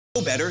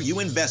know better,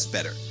 you invest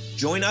better.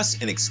 Join us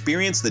and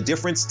experience the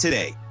difference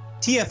today.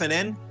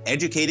 TFNN,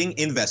 educating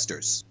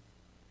investors.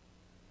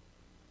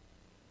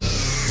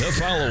 The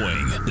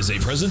following is a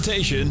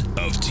presentation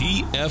of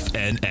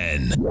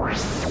TFNN.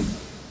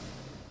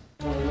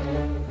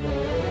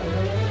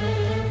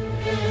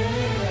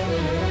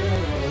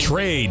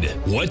 Trade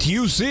what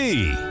you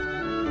see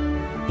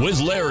with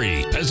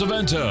Larry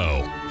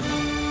Pesavento.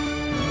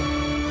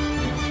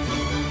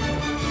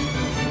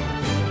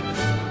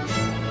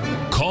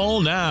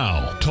 Call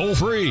now, toll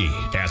free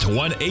at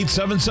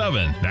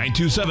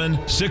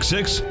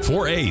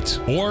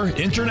 1-877-927-6648 or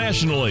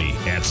internationally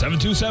at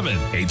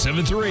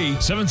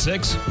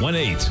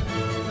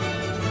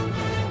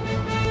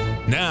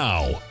 727-873-7618.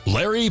 Now,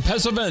 Larry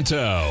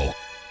Pesavento.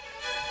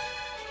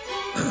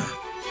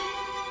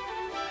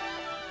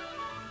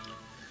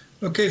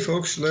 Okay,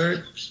 folks,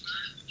 Larry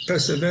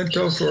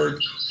Pesavento for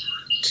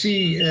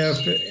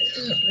TFNN.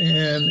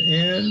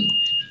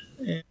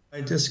 And I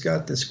just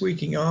got the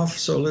squeaking off,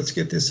 so let's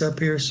get this up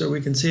here so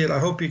we can see it. I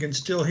hope you can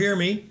still hear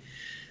me.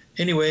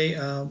 Anyway,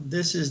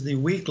 this is the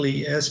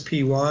weekly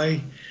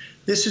SPY.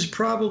 This is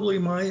probably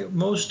my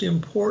most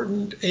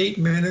important 8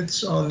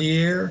 minutes on the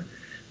air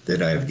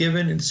that I've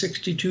given in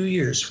 62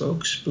 years,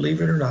 folks,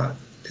 believe it or not.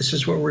 This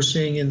is what we're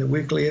seeing in the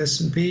weekly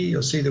S&P.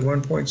 You'll see the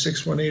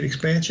 1.618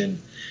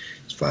 expansion.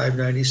 It's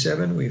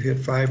 597. We've hit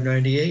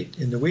 598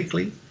 in the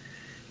weekly.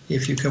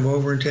 If you come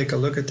over and take a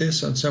look at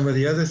this on some of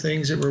the other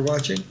things that we're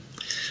watching,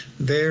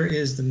 there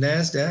is the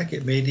NASDAQ.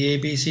 It made the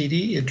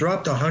ABCD. It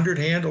dropped 100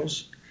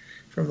 handles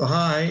from the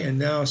high and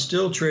now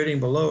still trading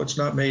below. It's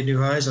not made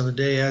new highs on the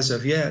day as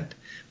of yet.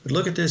 But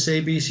look at this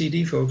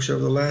ABCD, folks,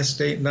 over the last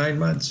 8-9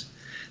 months.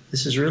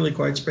 This is really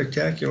quite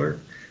spectacular.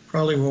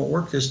 Probably won't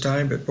work this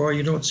time, but boy,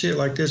 you don't see it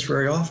like this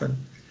very often.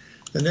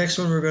 The next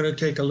one we're going to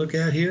take a look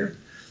at here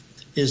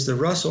is the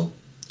Russell.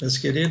 Let's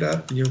get it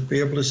up, and you'll be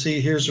able to see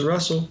here's the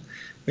Russell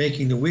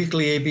making the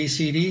weekly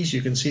ABCDs. You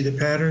can see the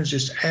patterns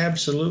just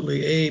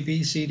absolutely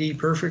ABCD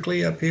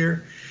perfectly up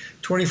here,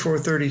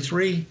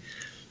 24.33.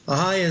 The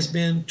high has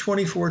been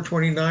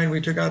 24.29.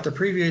 We took out the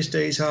previous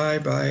day's high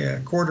by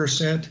a quarter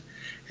cent,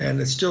 and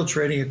it's still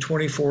trading at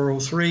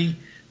 24.03,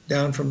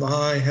 down from the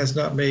high, has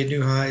not made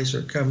new highs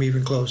or come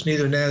even close.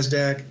 Neither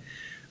NASDAQ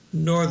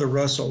nor the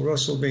Russell,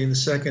 Russell being the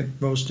second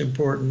most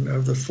important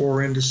of the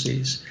 4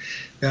 indices.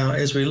 Now,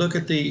 as we look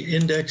at the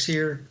index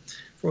here,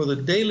 for the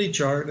daily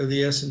chart of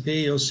the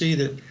S&P, you'll see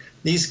that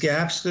these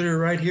gaps that are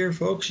right here,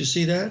 folks, you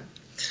see that?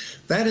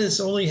 That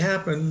has only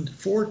happened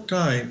 4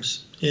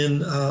 times in,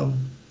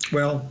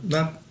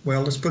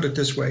 let's put it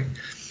this way.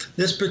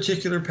 This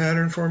particular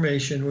pattern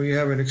formation, where you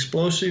have an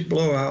explosive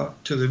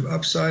blowout to the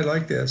upside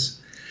like this,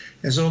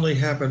 has only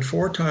happened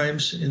 4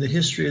 times in the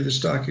history of the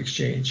stock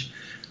exchange.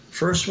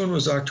 First one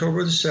was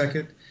October the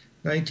 2nd,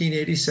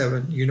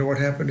 1987. You know what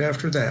happened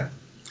after that.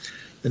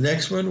 The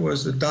next one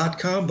was the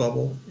dot-com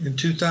bubble in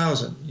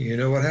 2000. You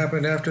know what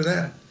happened after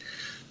that.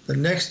 The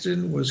next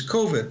one was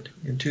COVID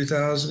in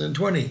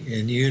 2020,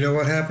 and you know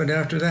what happened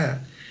after that.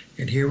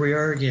 And here we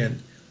are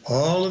again.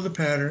 All of the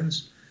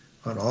patterns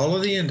on all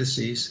of the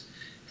indices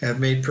have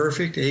made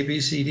perfect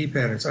ABCD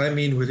patterns. I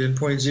mean within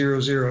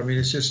 0.00. I mean,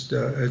 it's just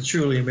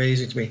truly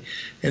amazing to me.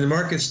 And the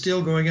market's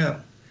still going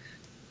up.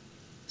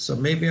 So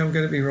maybe I'm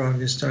going to be wrong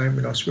this time,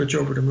 and I'll switch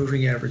over to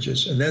moving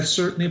averages. And that's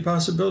certainly a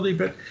possibility,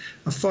 but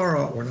a far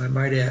out one, I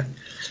might add.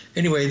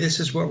 Anyway, this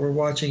is what we're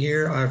watching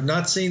here. I've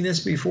not seen this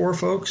before,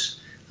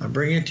 folks. I'm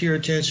bringing it to your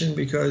attention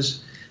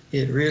because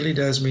it really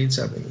does mean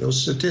something.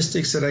 Those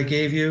statistics that I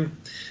gave you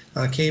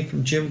came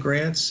from Jim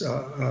Grant's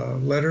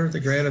letter, the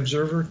Grant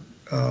Observer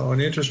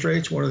on interest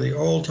rates, one of the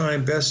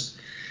all-time best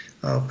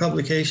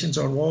publications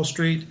on Wall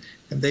Street.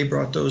 And they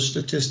brought those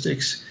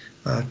statistics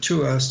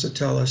to us to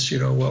tell us,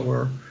 what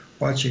we're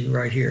watching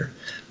right here.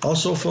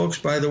 Also, folks,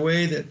 by the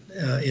way, that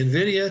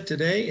NVIDIA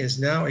today is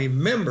now a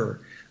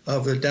member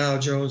of the Dow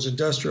Jones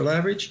Industrial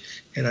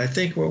Average. And I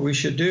think what we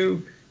should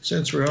do,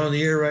 since we're on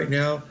the air right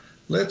now,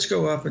 let's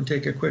go up and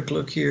take a quick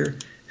look here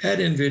at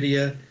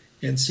NVIDIA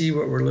and see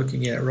what we're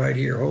looking at right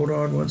here. Hold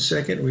on one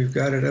second. We've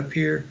got it up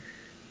here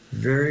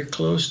very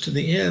close to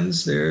the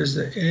ends. There's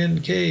the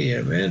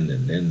NKMN,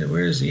 and then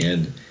where's the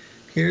end?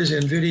 Here's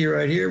NVIDIA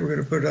right here. We're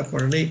going to put it up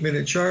on an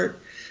 8-minute chart.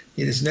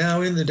 It is now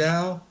in the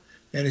Dow.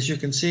 And as you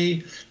can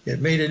see,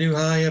 it made a new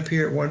high up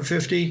here at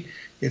 150.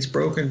 It's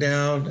broken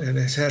down and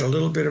has had a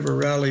little bit of a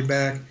rally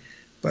back.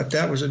 But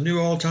that was a new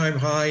all-time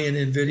high in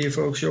NVIDIA,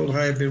 folks. The old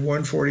high had been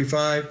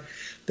 145.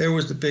 There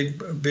was the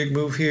big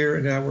move here,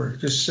 and now we're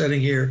just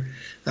sitting here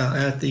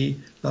at the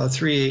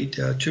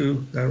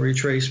 382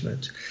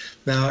 retracement.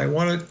 Now, I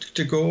wanted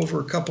to go over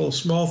a couple of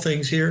small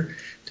things here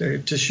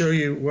to show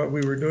you what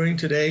we were doing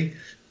today.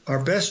 Our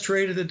best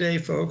trade of the day,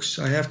 folks,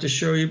 I have to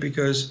show you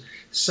because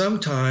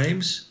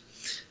sometimes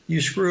you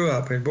screw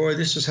up. And boy,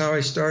 this is how I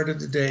started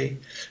the day.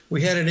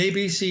 We had an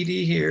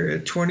ABCD here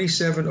at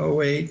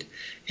 27.08,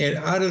 and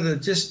out of the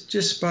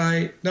just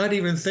by not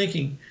even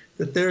thinking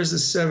that there's the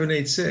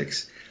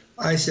 786,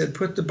 I said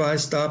put the buy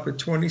stop at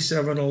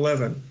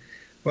 27.11.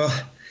 Well,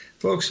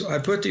 Folks, I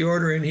put the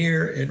order in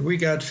here, and we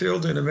got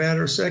filled in a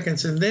matter of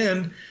seconds. And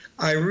then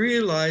I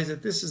realized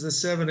that this is the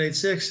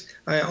 786.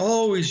 I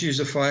always use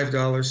a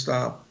 $5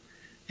 stop,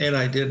 and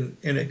I didn't,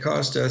 and it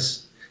cost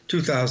us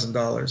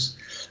 $2,000.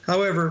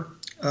 However,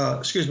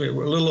 excuse me, a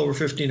little over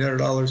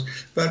 $1,500,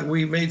 but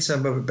we made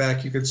some of it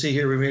back. You can see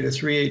here we made a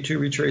 382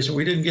 retracement.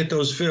 We didn't get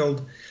those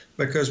filled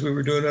because we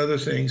were doing other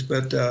things,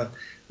 but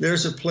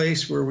there's a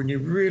place where when you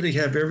really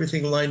have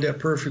everything lined up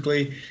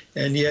perfectly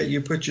and yet you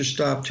put your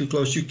stop too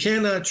close, you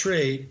cannot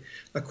trade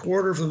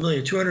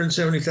 $250,000,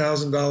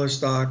 $270,000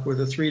 stock with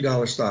a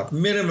 $3 stop.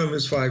 Minimum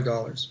is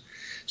 $5.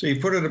 So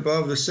you put it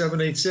above the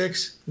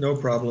 786, no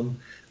problem.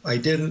 I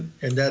didn't,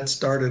 and that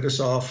started us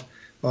off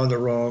on the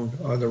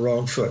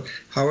wrong foot.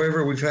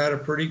 However, we've had a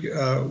pretty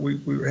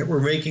we're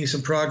making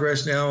some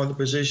progress now on the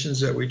positions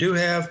that we do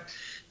have,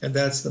 and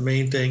that's the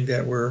main thing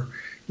that we're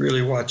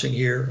really watching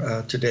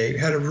here today.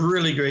 Had a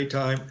really great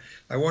time.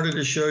 I wanted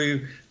to show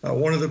you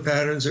one of the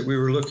patterns that we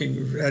were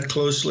looking at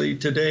closely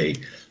today.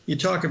 You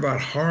talk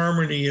about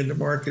harmony in the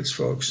markets,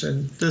 folks,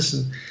 and this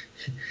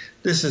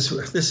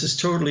is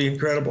totally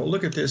incredible.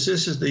 Look at this.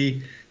 This is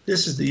the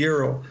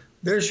euro.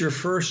 There's your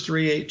first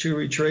 382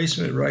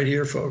 retracement right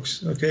here,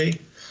 folks. Okay,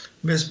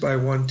 missed by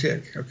one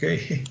tick.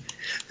 Okay,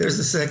 there's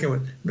the second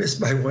one, missed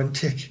by one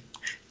tick.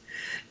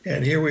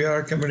 And here we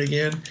are coming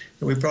again,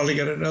 and we probably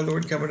got another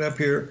one coming up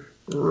here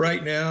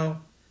right now,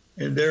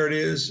 and there it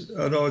is.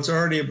 Oh, no, it's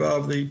already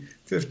above the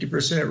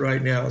 50%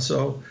 right now.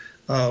 So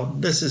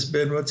this has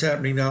been what's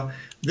happening now.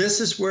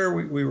 This is where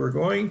we were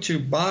going to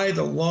buy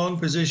the long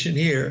position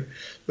here,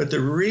 but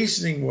the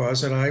reasoning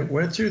was, and I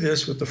went through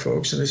this with the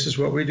folks, and this is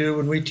what we do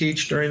when we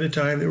teach during the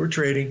time that we're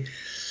trading.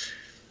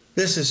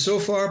 This is so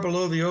far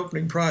below the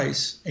opening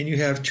price, and you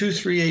have 2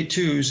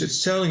 382s,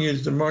 it's telling you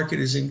that the market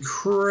is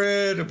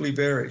incredibly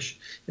bearish.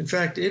 In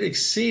fact, it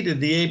exceeded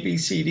the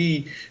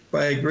ABCD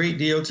by a great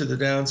deal to the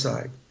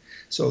downside.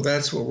 So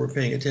that's what we're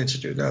paying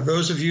attention to. Now,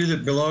 those of you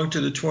that belong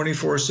to the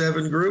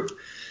 24/7 group,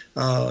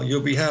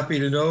 you'll be happy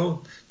to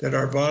know that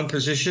our bond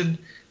position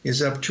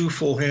is up 2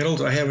 full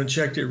handles. I haven't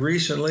checked it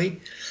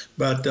recently,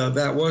 but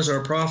that was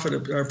our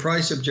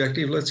price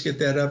objective. Let's get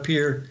that up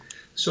here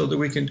so that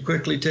we can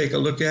quickly take a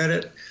look at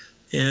it.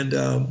 And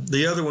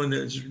the other one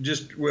is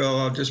just, well,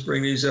 I'll just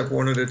bring these up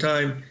one at a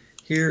time.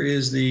 Here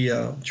is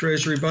the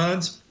Treasury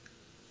bonds.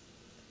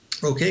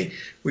 Okay,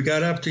 we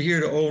got up to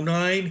here to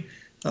 09.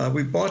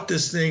 We bought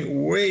this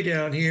thing way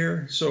down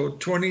here. So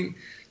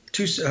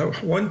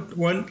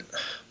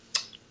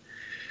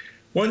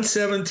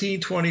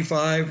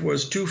 117.25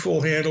 was 2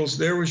 full handles.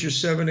 There was your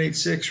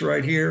 786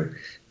 right here.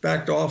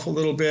 Backed off a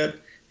little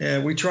bit.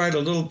 And we tried a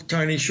little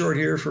tiny short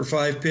here for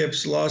 5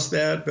 pips, lost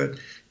that. But,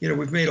 you know,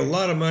 we've made a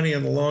lot of money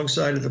on the long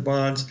side of the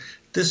bonds.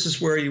 This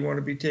is where you want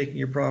to be taking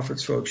your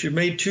profits, folks. You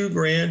made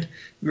 $2,000.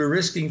 You're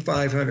risking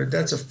 500.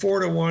 That's a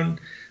 4-to-1,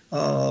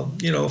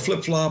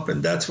 flip-flop,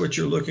 and that's what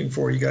you're looking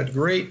for. You got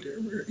great,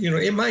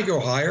 it might go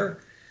higher,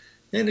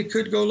 and it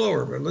could go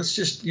lower. But let's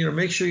just,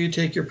 make sure you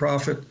take your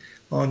profit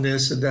on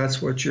this, and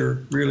that's what you're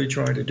really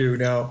trying to do.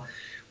 Now,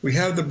 we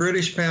have the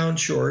British pound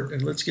short,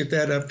 and let's get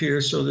that up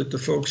here so that the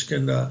folks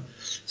can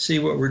see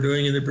what we're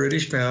doing in the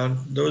British pound.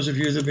 Those of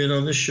you that have been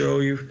on the show,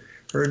 you've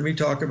heard me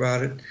talk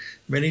about it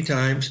many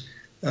times.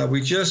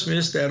 We just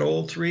missed that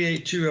old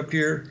 382 up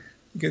here.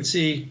 You can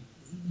see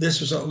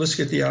this was, let's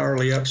get the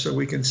hourly up so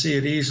we can see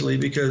it easily,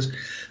 because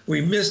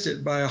we missed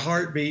it by a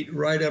heartbeat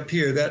right up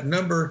here. That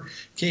number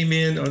came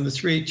in on the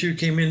 382,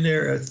 came in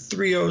there at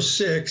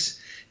 306.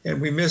 And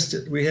we missed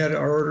it. We had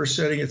our order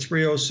setting at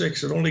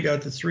 306. It only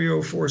got to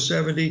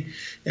 304.70,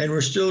 and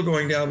we're still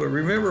going down. But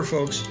remember,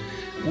 folks,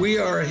 we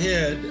are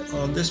ahead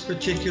on this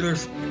particular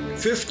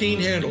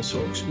 15 handles,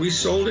 folks. We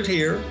sold it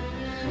here.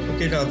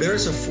 Okay, now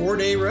there's a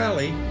 4-day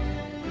rally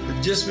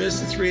that just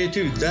missed the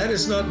 382. That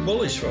is not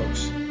bullish,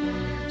 folks.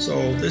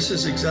 So this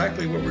is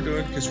exactly what we're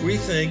doing, because we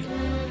think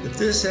that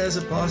this has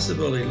a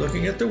possibility.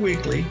 Looking at the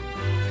weekly,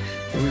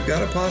 and we've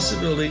got a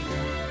possibility.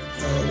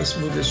 Let's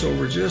move this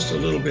over just a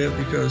little bit,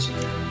 because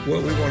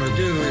what we want to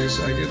do is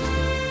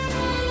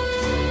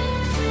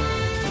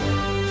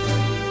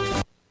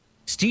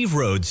Steve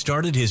Rhodes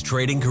started his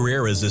trading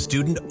career as a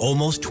student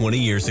almost 20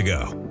 years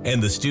ago, and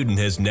the student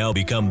has now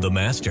become the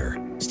master.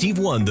 Steve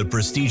won the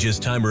prestigious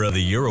Timer of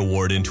the Year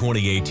award in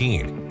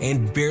 2018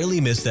 and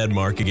barely missed that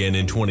mark again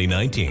in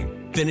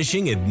 2019,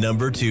 finishing at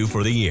number 2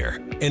 for the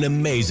year. An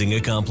amazing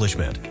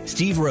accomplishment.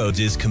 Steve Rhodes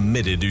is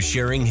committed to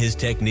sharing his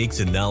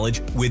techniques and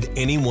knowledge with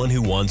anyone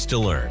who wants to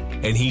learn,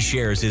 and he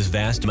shares his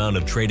vast amount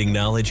of trading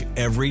knowledge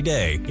every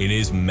day in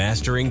his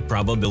Mastering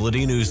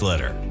Probability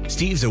newsletter.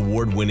 Steve's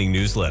award-winning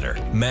newsletter,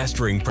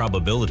 Mastering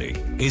Probability,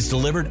 is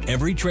delivered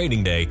every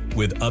trading day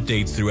with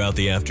updates throughout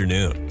the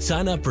afternoon.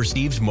 Sign up for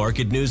Steve's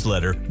market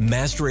newsletter,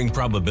 Mastering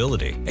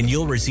Probability, and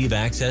you'll receive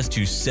access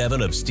to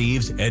 7 of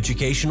Steve's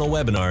educational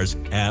webinars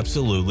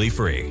absolutely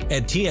free.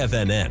 At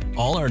TFNN,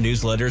 all our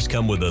newsletters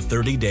come with a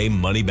 30-day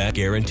money-back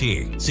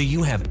guarantee, so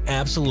you have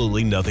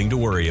absolutely nothing to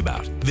worry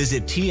about.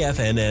 Visit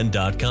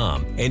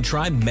TFNN.com and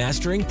try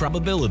Mastering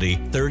Probability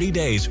 30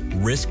 days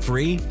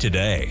risk-free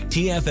today.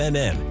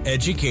 TFNN,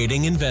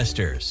 educating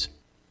investors.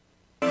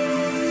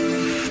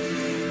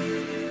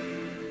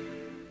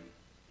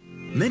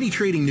 Many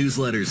trading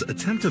newsletters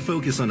attempt to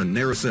focus on a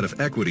narrow set of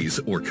equities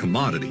or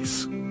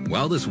commodities.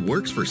 While this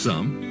works for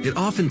some, it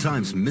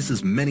oftentimes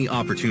misses many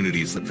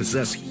opportunities that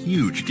possess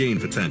huge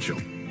gain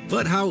potential.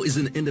 But how is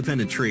an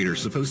independent trader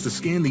supposed to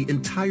scan the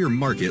entire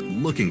market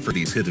looking for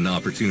these hidden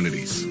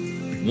opportunities?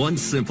 One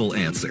simple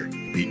answer: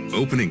 the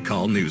opening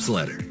call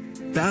newsletter.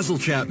 Basil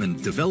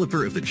Chapman,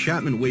 developer of the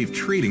Chapman Wave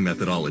trading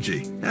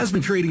methodology, has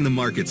been trading the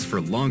markets for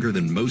longer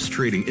than most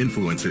trading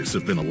influencers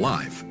have been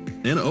alive.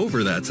 And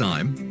over that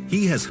time,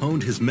 he has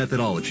honed his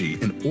methodology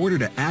in order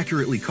to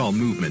accurately call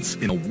movements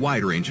in a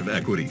wide range of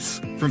equities,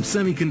 from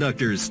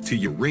semiconductors to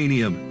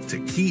uranium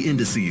to key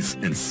indices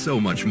and so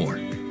much more.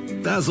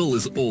 Basil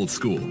is old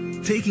school,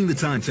 taking the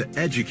time to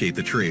educate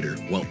the trader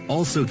while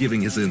also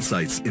giving his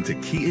insights into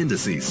key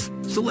indices,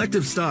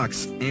 selective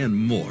stocks, and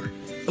more.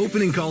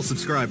 Opening Call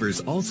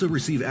subscribers also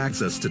receive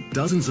access to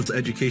dozens of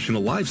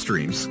educational live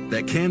streams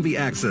that can be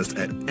accessed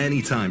at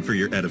any time for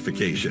your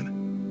edification.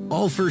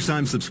 All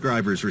first-time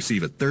subscribers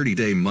receive a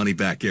 30-day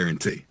money-back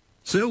guarantee.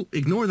 So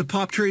ignore the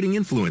pop trading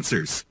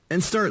influencers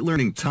and start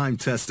learning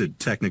time-tested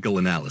technical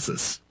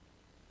analysis.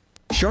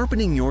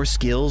 Sharpening your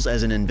skills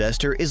as an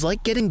investor is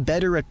like getting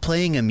better at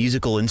playing a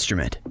musical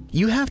instrument.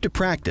 You have to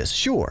practice,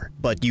 sure,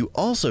 but you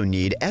also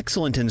need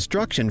excellent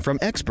instruction from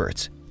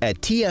experts. At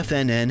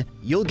TFNN,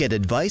 you'll get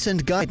advice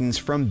and guidance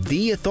from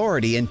the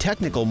authority in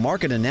technical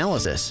market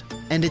analysis.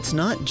 And it's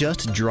not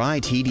just dry,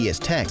 tedious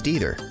text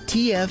either.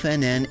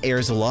 TFNN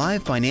airs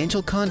live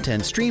financial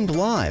content streamed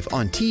live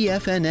on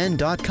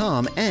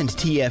TFNN.com and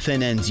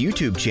TFNN's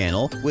YouTube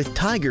channel with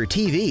Tiger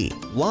TV,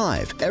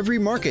 live every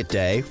market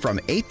day from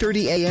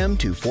 8:30 a.m.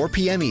 to 4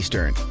 p.m.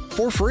 Eastern,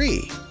 for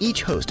free.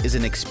 Each host is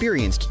an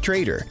experienced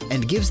trader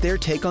and gives their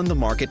take on the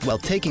market while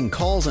taking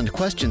calls and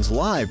questions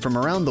live from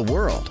around the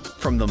world.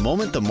 From the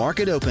moment the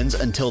market opens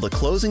until the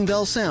closing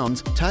bell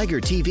sounds, Tiger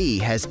TV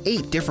has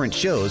 8 different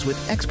shows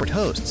with expert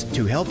hosts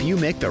to help you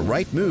make the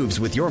right moves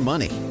with your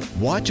money.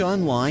 Watch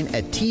online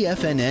at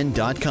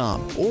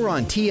TFNN.com or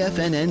on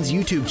TFNN's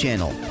YouTube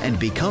channel and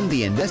become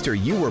the investor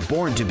you were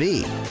born to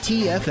be.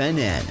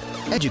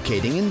 TFNN,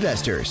 educating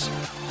investors.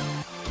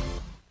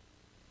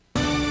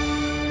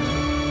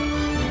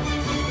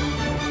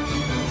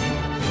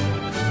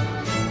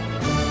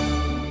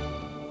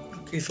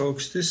 Okay,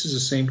 folks, this is the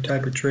same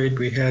type of trade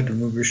we had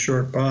when we were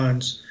short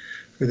bonds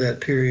for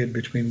that period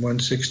between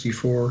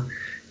 164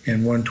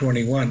 and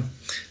 121.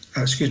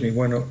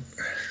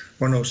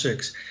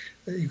 106.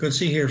 You can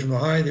see here from the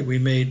high that we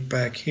made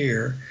back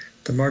here,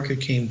 the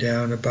market came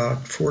down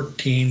about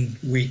 14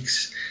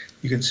 weeks.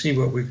 You can see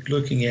what we're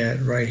looking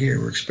at right here.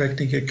 We're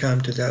expecting it to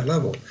come to that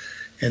level.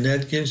 And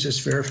that gives us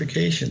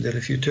verification that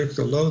if you took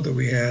the low that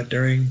we had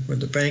during when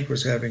the bank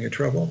was having a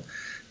trouble,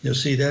 you'll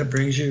see that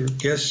brings you,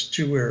 guess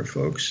to where,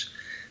 folks?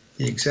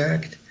 The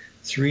exact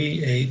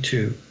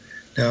 382.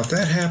 Now, if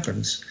that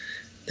happens,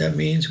 that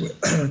means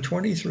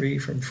 23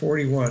 from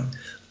 41.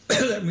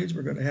 That means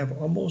we're going to have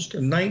almost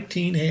a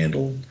 19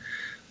 handle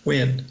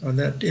win on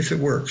that if it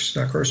works.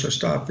 Now, of course, our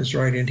stop is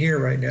right in here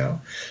right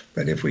now.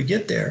 But if we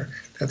get there,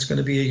 that's going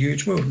to be a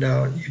huge move.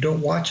 Now, you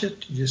don't watch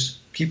it. You just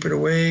keep it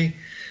away.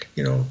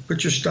 You know,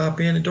 put your stop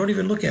in and don't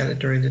even look at it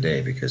during the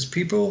day, because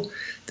people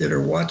that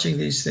are watching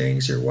these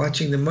things are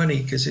watching the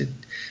money, because it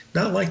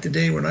not like the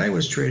day when I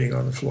was trading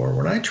on the floor.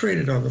 When I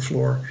traded on the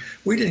floor,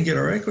 we didn't get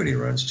our equity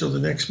runs till the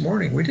next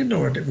morning. We didn't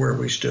know where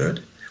we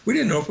stood. We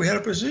didn't know if we had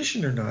a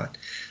position or not.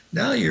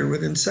 Now you're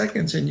within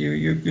seconds and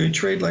you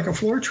trade like a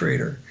floor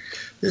trader.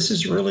 This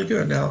is really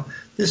good. Now,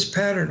 this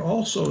pattern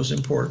also is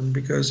important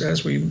because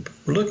as we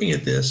were looking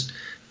at this,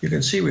 you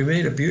can see we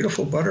made a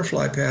beautiful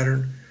butterfly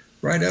pattern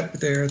right up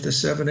there at the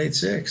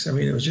 786. I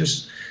mean, it was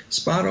just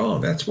spot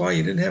on. That's why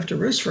you didn't have to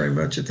risk very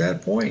much at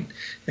that point.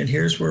 And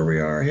here's where we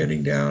are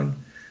heading down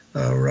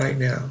right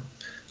now.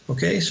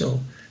 Okay, so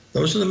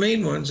those are the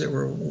main ones that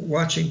we're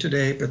watching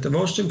today. But the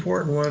most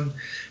important one,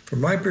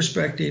 from my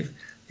perspective,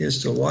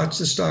 is to watch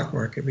the stock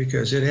market,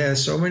 because it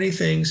has so many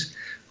things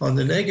on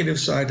the negative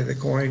side of the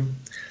coin.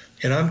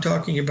 And I'm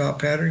talking about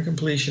pattern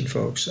completion,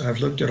 folks. I've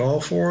looked at all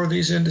 4 of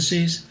these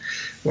indices.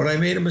 What I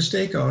made a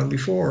mistake on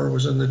before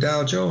was in the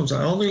Dow Jones.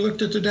 I only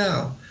looked at the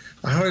Dow.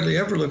 I hardly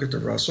ever look at the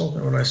Russell.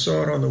 And when I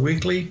saw it on the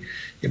weekly,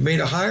 it made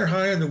a higher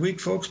high in the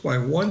week, folks, by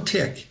 1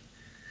 tick.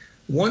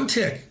 1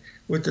 tick,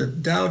 with the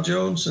Dow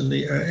Jones and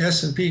the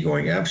S&P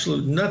going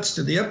absolute nuts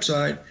to the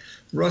upside.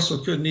 Russell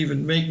couldn't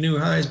even make new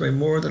highs by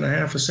more than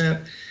 0.5 cent,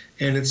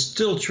 and it's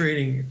still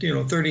trading,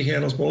 30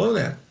 handles below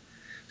that.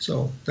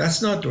 So that's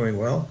not doing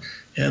well.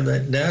 And the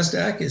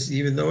NASDAQ is,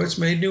 even though it's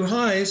made new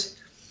highs,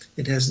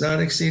 it has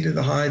not exceeded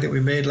the high that we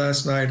made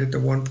last night at the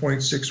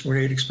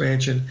 1.618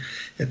 expansion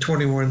at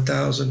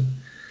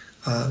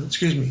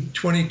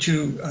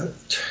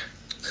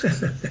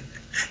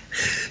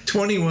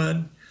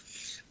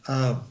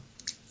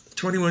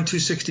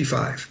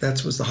 21,265.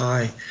 That was the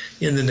high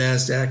in the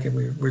NASDAQ,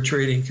 and we're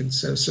trading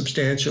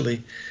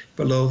substantially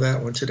below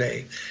that one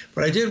today.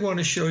 But I did want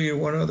to show you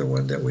one other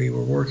one that we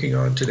were working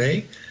on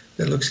today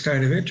that looks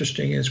kind of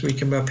interesting as we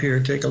come up here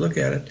and take a look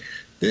at it.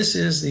 This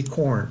is the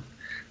corn.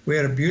 We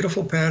had a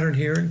beautiful pattern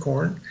here in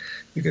corn.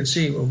 You can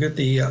see, we'll get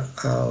the,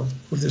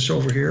 with this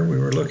over here, we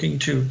were looking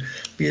to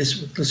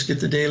let's get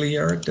the daily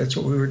yard. That's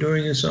what we were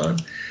doing this on.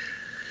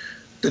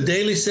 The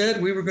daily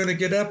said we were going to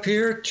get up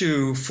here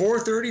to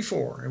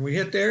 434, and we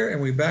hit there,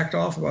 and we backed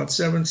off about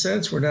 7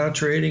 cents. We're now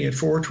trading at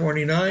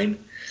 429,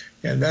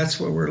 and that's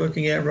what we're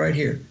looking at right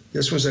here.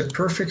 This was a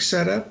perfect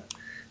setup.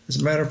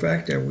 As a matter of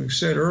fact, we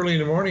said early in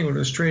the morning when it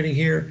was trading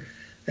here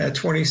at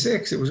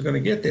 26, it was going to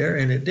get there,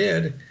 and it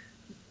did.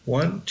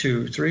 1,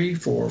 2, 3,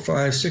 4,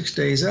 5, 6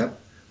 days up.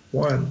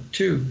 1,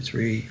 2,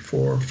 3,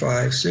 4,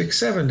 5, 6,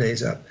 7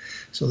 days up.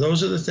 So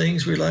those are the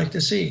things we like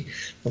to see.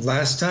 The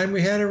last time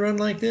we had a run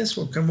like this,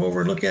 we'll come over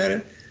and look at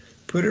it,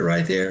 put it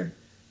right there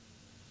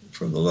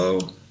from the low.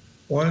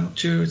 1,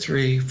 2,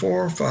 3,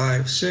 4,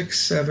 5, 6,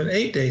 7,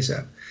 8 days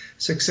up.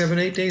 6, 7,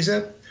 8 days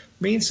up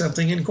means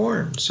something in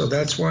corn. So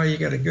that's why you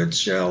got a good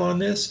shell on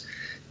this.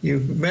 You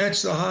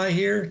match the high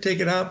here,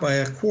 take it out by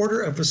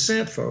 1/4 of a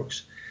cent,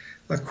 folks.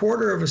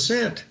 1/4 of a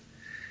cent,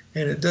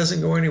 and it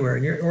doesn't go anywhere.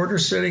 And your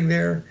order's sitting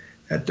there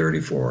at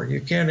 34. You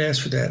can't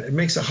ask for that. It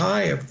makes a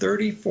high of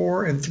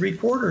 34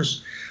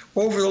 3/4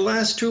 over the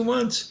last 2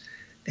 months.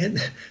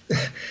 And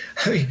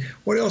I mean,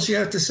 what else you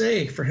have to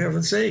say, for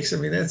heaven's sakes? I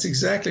mean, that's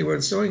exactly what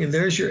it's doing. And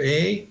there's your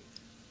A,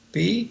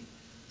 B,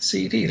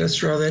 C, D. Let's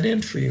draw that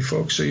in for you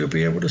folks so you'll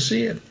be able to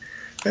see it.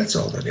 That's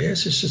all it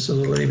is. It's just a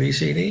little A, B,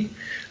 C, D.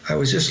 I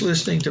was just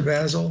listening to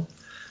Basil.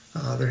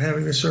 They're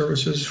having the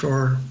services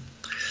for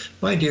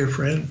my dear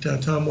friend,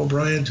 Tom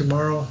O'Brien,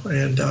 tomorrow.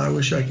 And I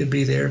wish I could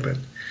be there, but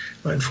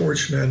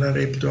unfortunately, I'm not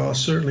able to. I'll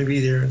certainly be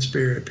there in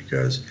spirit,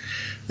 because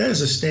that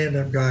is a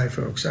stand-up guy,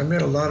 folks. I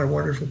met a lot of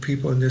wonderful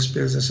people in this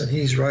business, and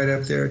he's right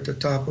up there at the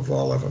top of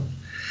all of them.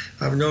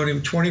 I've known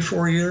him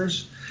 24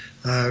 years.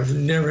 I've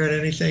never had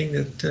anything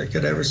that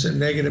could ever say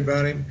negative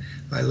about him.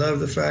 I love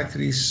the fact that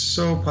he's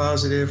so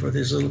positive with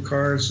his little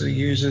cards that he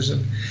uses,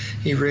 and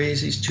he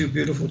raised these 2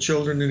 beautiful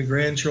children and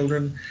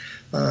grandchildren.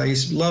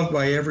 He's loved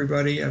by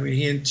everybody. I mean,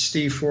 he and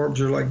Steve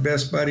Forbes are like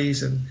best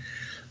buddies, and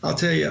I'll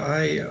tell you,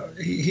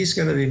 he's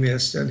going to be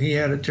missed. And he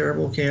had a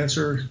terrible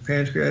cancer,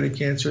 pancreatic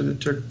cancer, that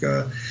took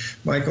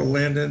Michael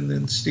Landon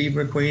and Steve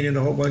McQueen and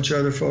a whole bunch of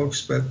other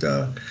folks. But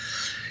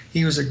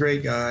he was a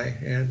great guy,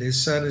 and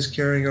his son is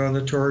carrying on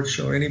the torch.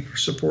 So any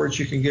support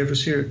you can give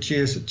us here at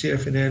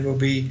TFNN will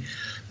be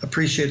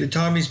appreciated.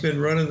 Tommy's been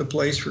running the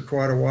place for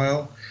quite a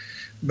while,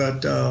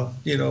 but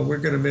you know, we're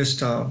going to miss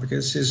Tom,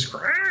 because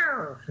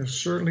we're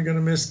certainly going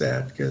to miss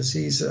that, because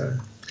he's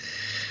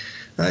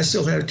I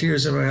still have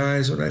tears in my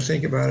eyes when I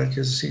think about it,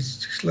 because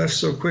he's left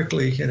so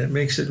quickly, and it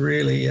makes it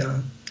really,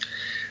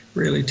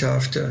 really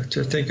tough to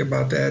think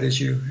about that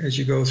as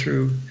you go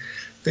through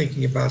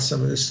thinking about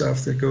some of the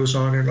stuff that goes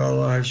on in our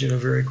lives, you know,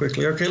 very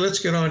quickly. Okay, let's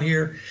get on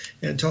here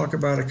and talk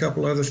about a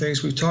couple other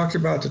things. We talked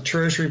about the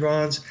Treasury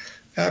bonds.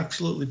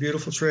 Absolutely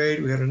beautiful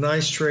trade. We had a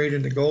nice trade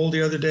into gold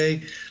the other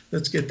day.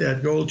 Let's get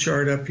that gold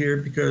chart up here,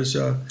 because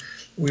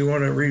we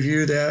want to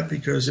review that,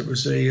 because it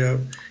was a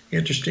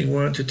interesting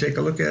one to take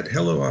a look at.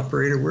 Hello,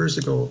 operator, where's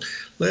the gold?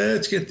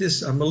 Let's get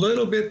this. I'm a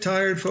little bit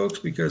tired, folks,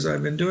 because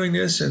I've been doing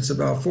this since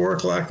about 4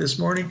 o'clock this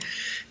morning,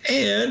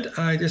 and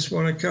I just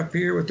want to come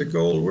here with the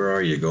gold. Where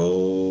are you, gold?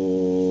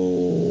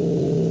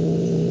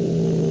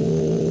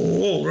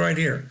 Right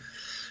here.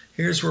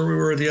 Here's where we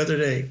were the other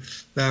day.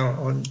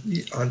 Now,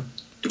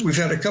 we've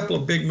had a couple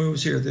of big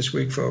moves here this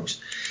week, folks.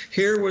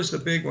 Here was the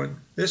big one.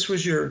 This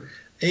was your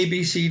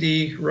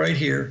ABCD right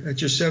here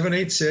at your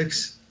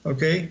 786,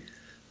 okay?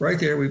 Right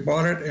there, we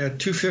bought it at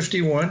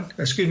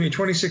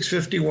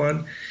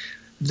 2651.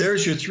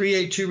 There's your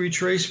 382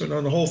 retracement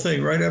on the whole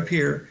thing right up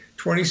here,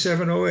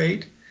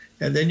 2708.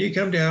 And then you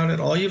come down, and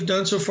all you've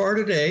done so far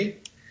today,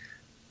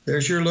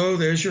 there's your low,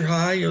 there's your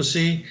high. You'll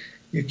see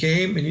you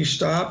came and you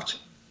stopped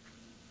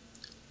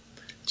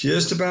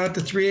just about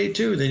the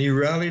 382. Then you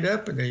rallied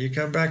up, and then you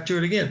come back to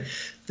it again.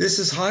 This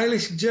is highly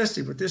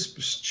suggestive. With this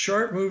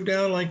sharp move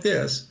down like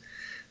this,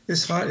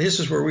 this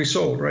is where we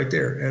sold right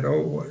there at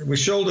we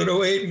sold at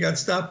 08 and got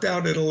stopped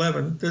out at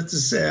 11. This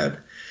is sad.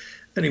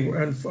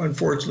 Anyway,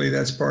 unfortunately,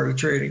 that's part of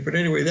trading. But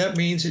anyway, that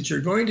means that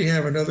you're going to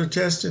have another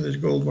test in the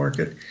gold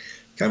market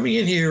coming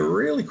in here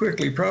really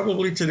quickly,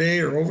 probably today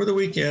or over the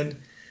weekend,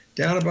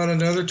 down about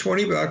another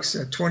 20 bucks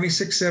at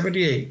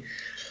 26.78.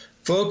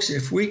 Folks,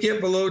 if we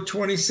get below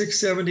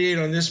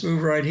 26.78 on this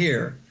move right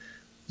here,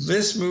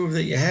 this move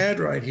that you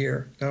had right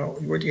here, now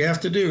what you have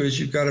to do is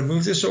you've got to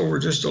move this over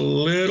just a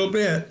little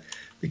bit,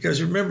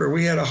 because remember,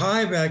 we had a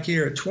high back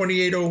here at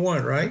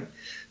 28.01, right?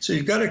 So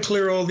you've got to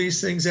clear all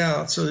these things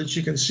out so that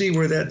you can see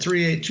where that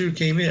 382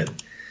 came in.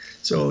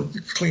 So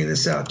clean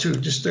this out too.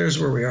 Just there's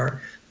where we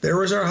are. There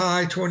was our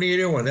high,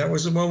 28.01. That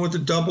was the one with the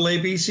double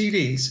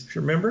ABCDs, if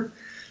you remember.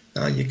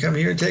 Now you come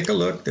here and take a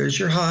look. There's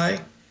your high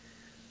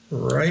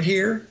right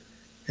here.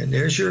 And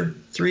there's your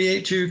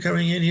 382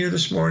 coming in here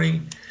this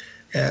morning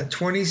at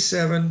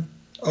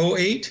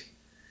 27.08.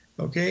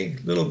 Okay,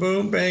 little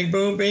boom, bang,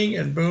 boom, bing,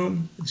 and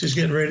boom. It's just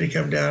getting ready to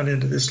come down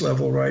into this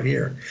level right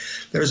here.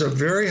 There's a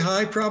very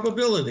high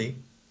probability,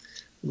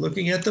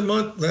 looking at the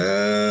month,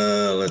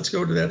 let's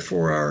go to that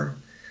 4 hour.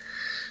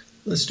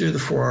 Let's do the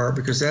 4-hour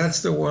because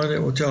that's the one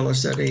that will tell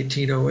us that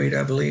 1808,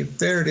 I believe.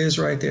 There it is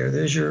right there.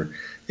 There's your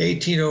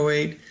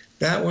 1808.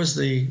 That was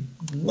the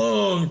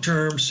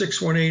long-term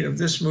 618 of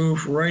this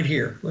move right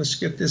here. Let's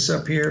get this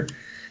up here,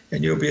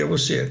 and you'll be able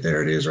to see it.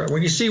 There it is. Right.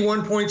 When you see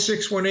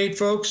 1.618,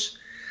 folks,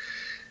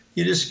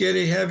 you just get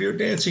to have your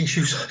dancing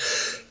shoes on.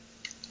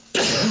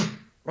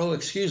 Oh,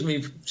 excuse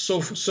me. So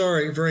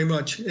sorry very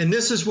much. And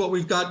this is what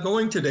we've got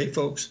going today,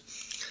 folks.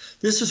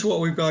 This is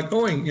what we've got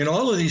going in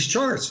all of these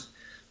charts.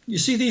 You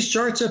see these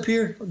charts up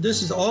here?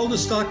 This is all the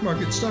stock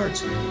market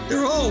starts.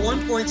 They're all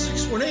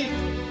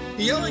 1.618.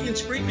 Yelling and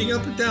screaming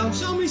up and down,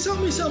 sell me, sell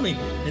me, sell me.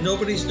 And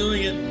nobody's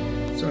doing it.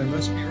 So I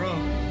must be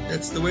wrong.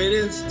 That's the way it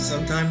is.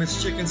 Sometimes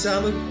it's chicken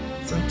salad.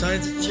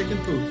 Sometimes it's chicken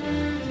poop.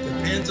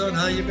 Depends on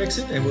how you mix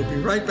it. And we'll be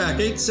right back.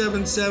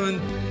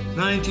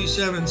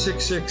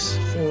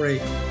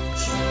 877-927-6648.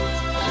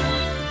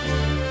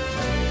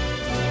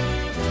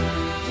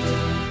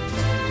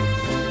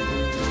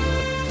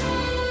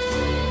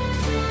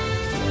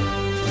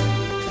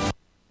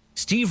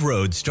 Steve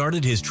Rhodes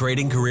started his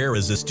trading career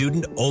as a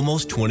student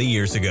almost 20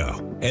 years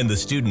ago, and the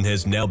student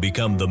has now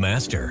become the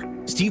master.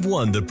 Steve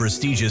won the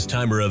prestigious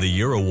Timer of the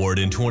Year award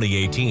in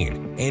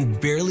 2018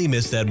 and barely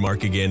missed that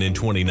mark again in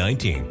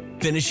 2019,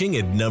 finishing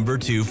at number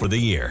 2 for the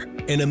year.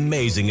 An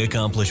amazing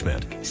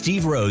accomplishment.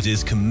 Steve Rhodes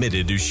is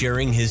committed to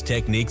sharing his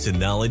techniques and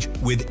knowledge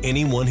with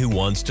anyone who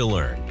wants to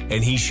learn,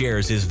 and he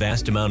shares his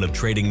vast amount of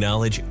trading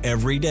knowledge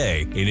every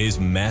day in his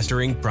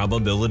Mastering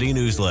Probability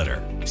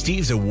newsletter.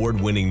 Steve's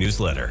award-winning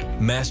newsletter,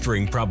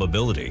 Mastering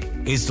Probability,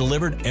 is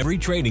delivered every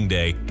trading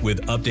day with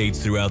updates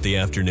throughout the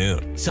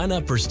afternoon. Sign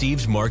up for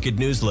Steve's market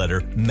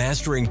newsletter,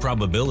 Mastering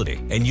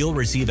Probability, and you'll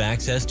receive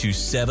access to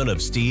 7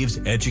 of Steve's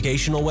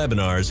educational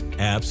webinars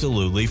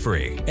absolutely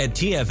free. At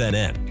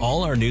TFNN,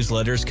 all our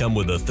newsletters come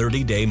with a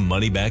 30-day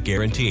money-back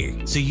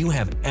guarantee, so you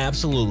have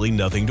absolutely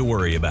nothing to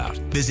worry about.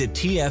 Visit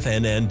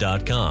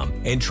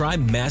TFNN.com and try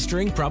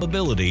Mastering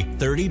Probability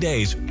 30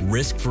 days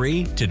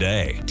risk-free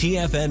today.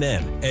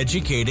 TFNN,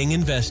 educating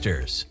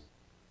investors.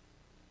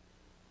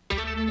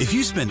 If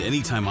you spend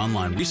any time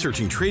online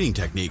researching trading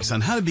techniques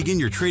on how to begin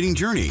your trading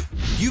journey,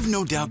 you've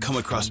no doubt come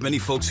across many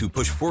folks who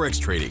push Forex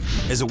trading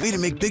as a way to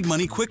make big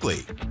money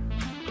quickly.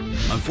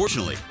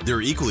 Unfortunately, there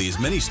are equally as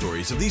many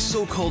stories of these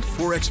so-called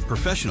Forex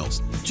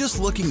professionals just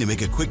looking to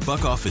make a quick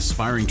buck off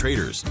aspiring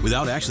traders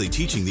without actually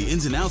teaching the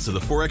ins and outs of the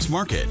Forex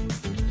market.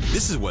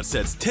 This is what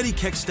sets Teddy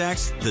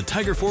Keckstack's The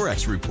Tiger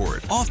Forex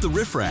Report off the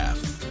riffraff.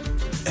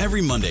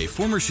 Every Monday,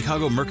 former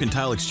Chicago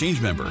Mercantile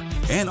Exchange member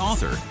and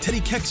author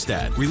Teddy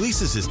Keckstack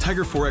releases his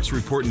Tiger Forex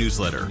Report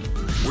newsletter,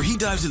 where he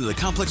dives into the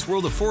complex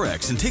world of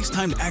Forex and takes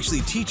time to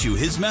actually teach you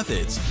his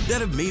methods that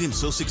have made him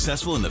so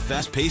successful in the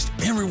fast-paced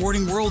and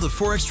rewarding world of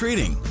Forex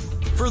trading.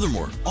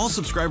 Furthermore, all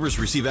subscribers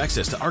receive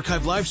access to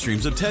archived live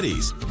streams of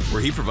Teddy's,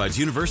 where he provides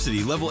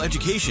university-level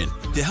education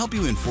to help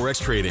you in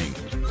Forex trading.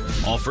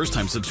 All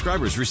first-time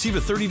subscribers receive a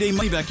 30-day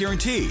money-back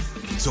guarantee.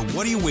 So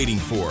what are you waiting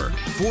for?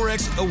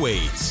 Forex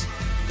awaits.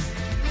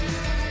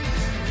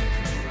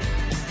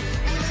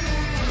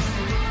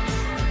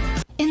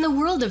 In the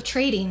world of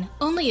trading,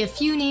 only a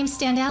few names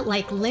stand out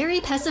like Larry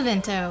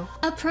Pesavento.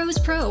 A pro's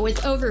pro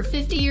with over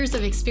 50 years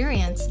of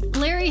experience,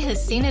 Larry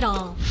has seen it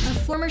all. A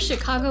former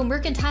Chicago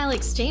Mercantile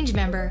Exchange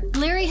member,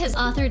 Larry has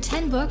authored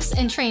 10 books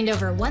and trained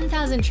over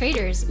 1,000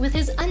 traders with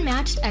his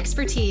unmatched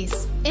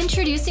expertise.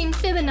 Introducing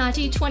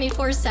Fibonacci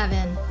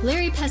 24/7,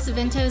 Larry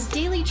Pesavento's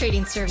daily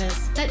trading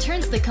service that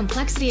turns the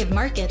complexity of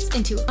markets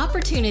into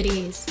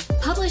opportunities.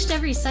 Published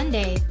every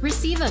Sunday,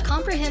 receive a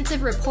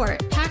comprehensive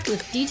report packed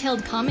with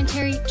detailed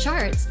commentary,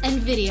 charts,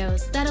 and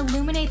videos that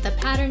illuminate the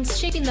patterns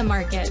shaping the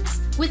markets,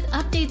 with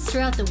updates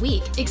throughout the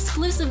week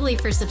exclusively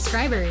for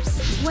subscribers.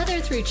 Whether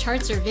through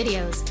charts or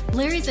videos,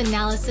 Larry's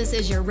analysis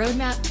is your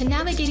roadmap to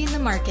navigating the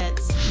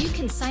markets. You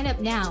can sign up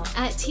now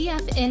at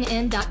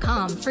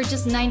TFNN.com for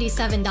just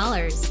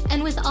 $97.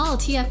 And with all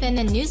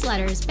TFNN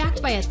newsletters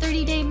backed by a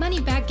 30-day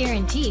money-back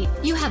guarantee,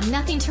 you have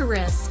nothing to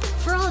risk.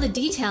 For all the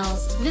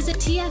details, visit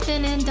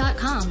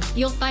TFNN.com.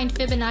 You'll find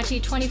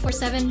Fibonacci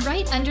 24/7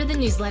 right under the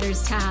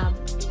newsletters tab.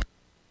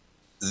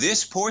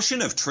 This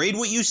portion of Trade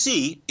What You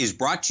See is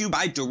brought to you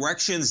by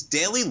Direxion's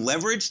daily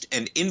leveraged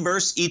and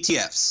inverse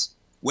ETFs.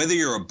 Whether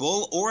you're a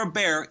bull or a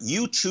bear,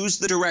 you choose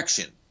the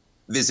direction.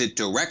 Visit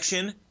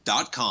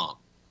Direxion.com.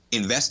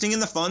 Investing in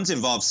the funds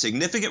involves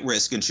significant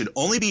risk and should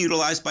only be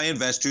utilized by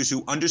investors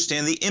who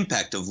understand the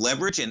impact of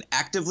leverage and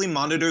actively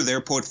monitor their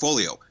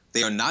portfolio.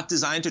 They are not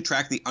designed to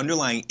track the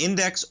underlying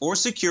index or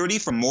security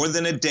for more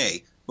than a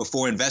day.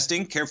 Before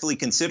investing, carefully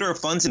consider a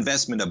fund's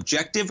investment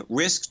objective,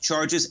 risk,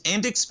 charges,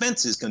 and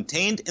expenses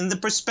contained in the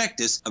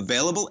prospectus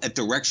available at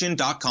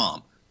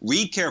Direxion.com.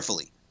 Read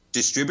carefully.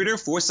 Distributor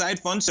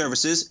Foreside Fund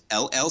Services,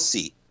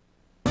 LLC.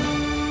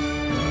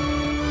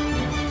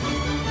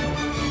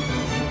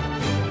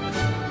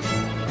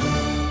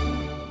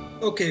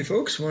 Okay,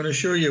 folks, want to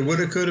show you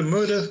woulda, coulda,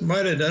 woulda,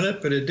 might have done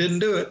it, but it didn't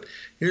do it.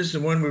 Here's the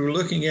one we were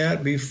looking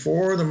at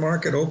before the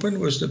market opened,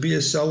 was to be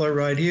a seller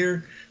right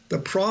here. The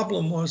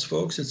problem was,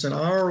 folks, it's an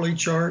hourly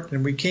chart,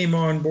 and we came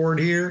on board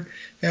here,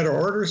 had our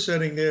order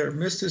setting there,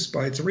 missed this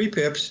by 3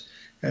 pips,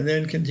 and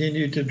then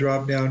continued to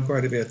drop down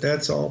quite a bit.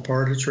 That's all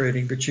part of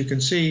trading. But you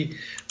can see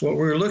what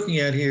we're looking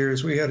at here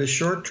is we had a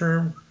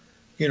short-term,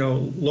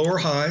 lower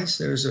highs.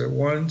 There's a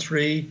 1,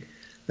 3.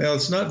 Now,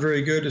 it's not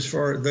very good as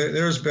far,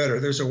 there's better.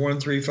 There's a 1,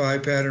 3,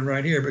 5 pattern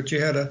right here, but you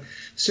had a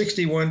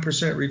 61%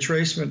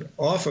 retracement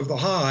off of the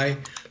high,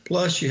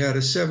 plus you had a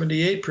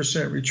 78%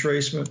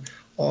 retracement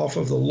off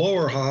of the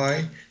lower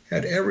high,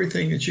 had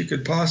everything that you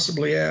could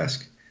possibly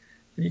ask.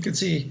 And you can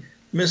see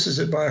misses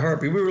it by a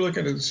heartbeat. We were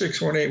looking at the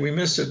 618. We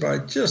missed it by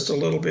just a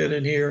little bit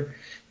in here,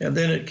 and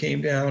then it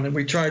came down, and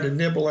we tried to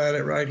nibble at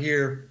it right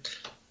here.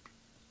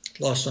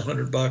 Lost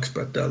 $100,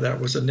 but that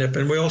was a nip.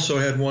 And we also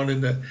had one in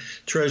the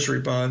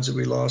Treasury bonds that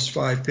we lost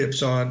 5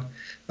 pips on.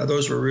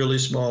 Those were really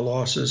small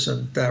losses,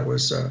 and that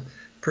was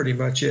pretty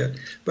much it.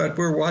 But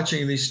we're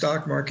watching the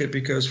stock market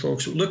because,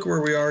 folks, look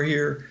where we are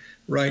here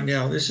right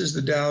now. This is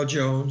the Dow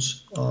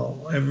Jones.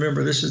 And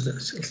remember, this is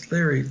the,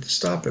 Larry,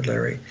 stop it,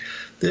 Larry.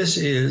 This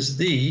is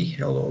the,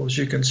 hello, as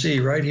you can see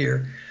right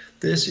here,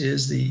 this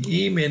is the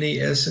E-mini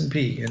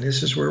S&P, and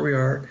this is where we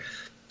are.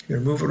 You're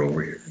going to move it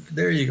over here.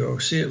 There you go.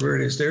 See it where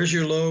it is. There's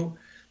your low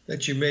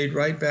that you made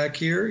right back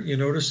here. You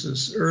notice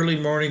this early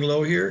morning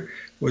low here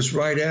was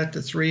right at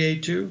the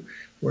 382.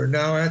 We're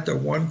now at the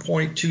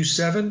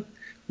 1.27.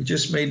 We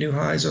just made new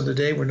highs on the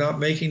day. We're not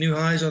making new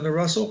highs on the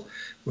Russell.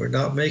 We're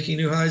not making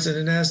new highs in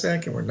the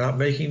NASDAQ, and we're not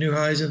making new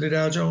highs in the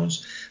Dow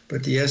Jones.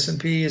 But the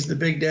S&P is the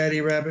big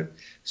daddy rabbit.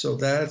 So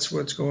that's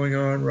what's going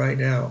on right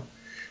now.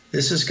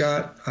 This has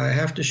got, I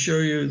have to show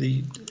you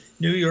the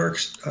New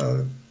York's,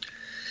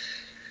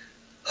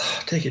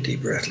 take a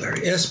deep breath,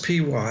 Larry.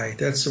 SPY,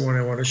 that's the one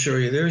I want to show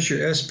you. There's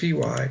your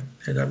SPY,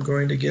 and I'm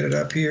going to get it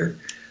up here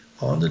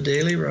on the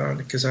daily round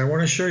because I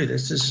want to show you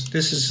this.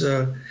 This is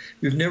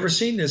we've never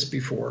seen this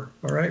before.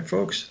 All right,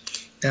 folks.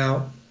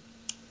 Now,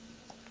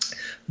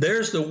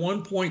 there's the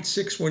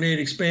 1.618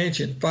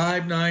 expansion,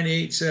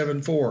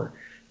 59874.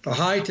 The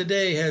high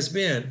today has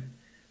been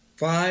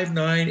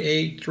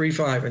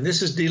 59835, and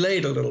this is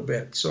delayed a little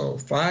bit. So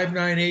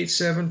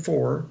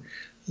 59874.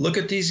 Look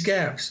at these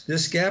gaps.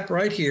 This gap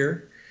right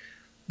here.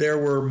 There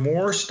were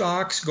more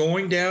stocks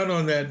going down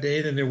on that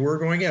day than there were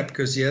going up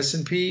because the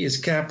S&P is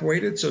cap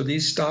weighted. So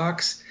these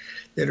stocks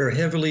that are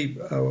heavily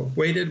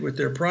weighted with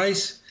their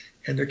price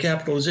and their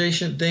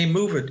capitalization, they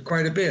move it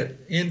quite a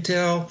bit.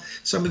 Intel,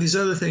 some of these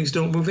other things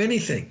don't move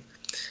anything.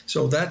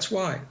 So that's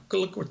why.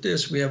 Look at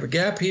this. We have a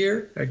gap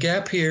here, a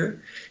gap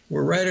here.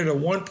 We're right at a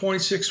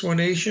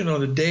 1.618 on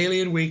the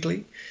daily and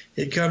weekly.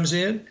 It comes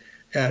in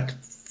at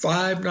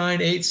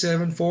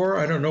 59874.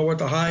 I don't know what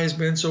the high has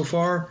been so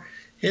far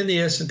in the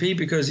S&P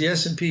because the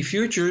S&P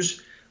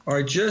futures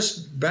are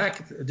just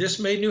back,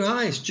 just made new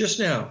highs just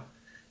now.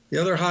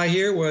 The other high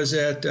here was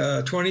at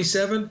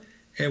 27,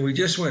 and we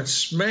just went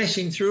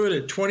smashing through it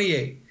at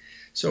 28.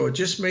 So it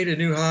just made a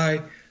new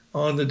high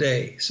on the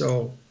day.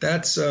 So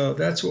that's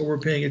what we're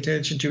paying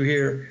attention to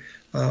here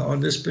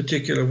on this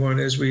particular one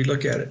as we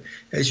look at it.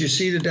 As you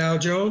see the Dow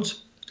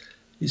Jones,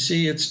 you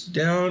see it's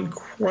down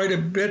quite a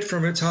bit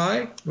from its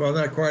high. Well,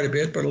 not quite a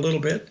bit, but a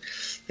little bit.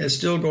 It's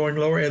still going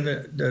lower, and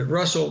the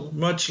Russell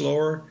much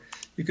lower.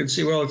 You can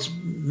see, well, it's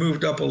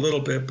moved up a little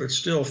bit, but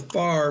still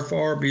far,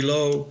 far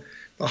below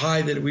the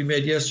high that we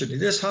made yesterday.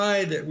 This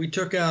high that we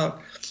took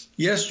out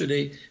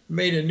yesterday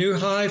made a new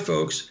high,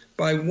 folks,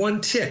 by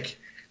 1 tick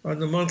on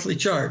the monthly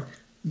chart.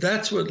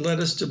 That's what led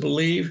us to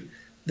believe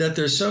that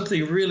there's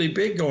something really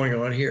big going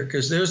on here,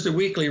 because there's the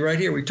weekly right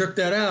here. We took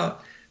that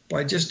out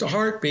by just a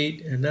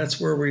heartbeat, and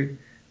that's where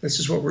this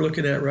is what we're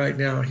looking at right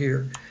now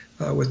here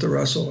with the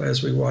Russell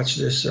as we watch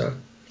this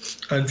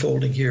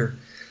unfolding here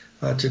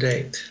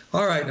today.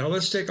 All right, now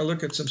let's take a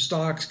look at some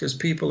stocks because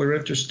people are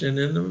interested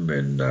in them,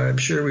 and I'm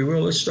sure we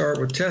will. Let's start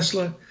with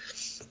Tesla.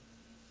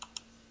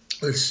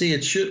 Let's see,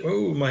 it should,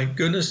 oh my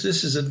goodness,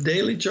 this is a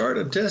daily chart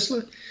of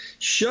Tesla.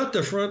 Shut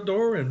the front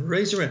door and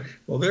raise around.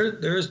 Well,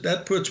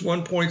 that puts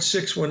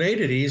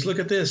 1.618 at ease. Look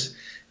at this.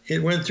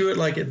 It went through it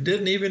like it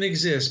didn't even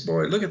exist.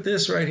 Boy, look at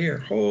this right here.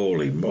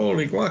 Holy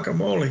moly,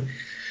 guacamole.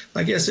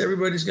 I guess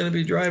everybody's going to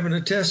be driving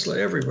a Tesla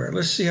everywhere.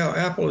 Let's see how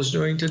Apple is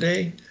doing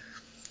today.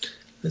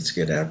 Let's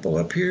get Apple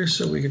up here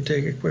so we can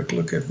take a quick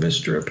look at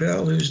Mr.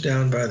 Appel, who's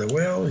down by the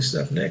well. He's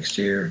up next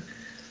here.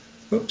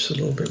 Oops, a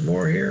little bit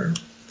more here.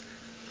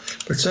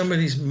 But some of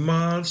these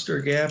monster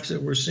gaps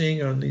that we're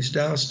seeing on these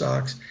Dow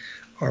stocks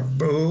are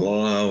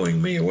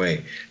blowing me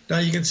away. Now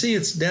you can see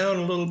it's down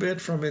a little bit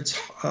from its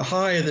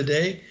high of the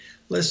day.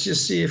 Let's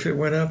just see if it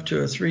went up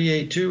to a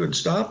 382 and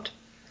stopped.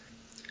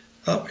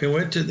 Up, it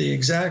went to the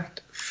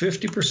exact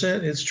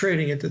 50%. It's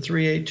trading at the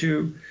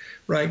 382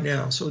 right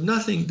now. So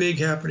nothing big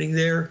happening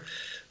there.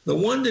 The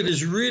one that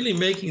is really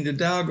making the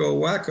Dow go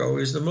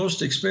wacko is the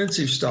most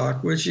expensive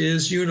stock, which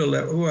is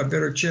Unilever. Oh, I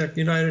better check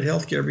United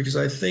Healthcare because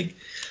I think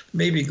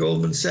maybe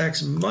Goldman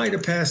Sachs might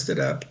have passed it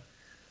up.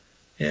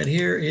 And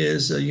here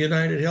is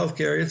United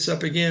Healthcare. It's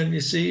up again.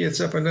 You see,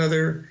 it's up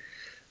another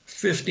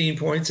 15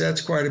 points.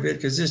 That's quite a bit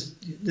because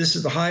this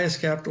is the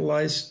highest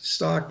capitalized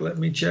stock. Let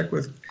me check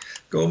with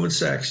Goldman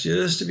Sachs,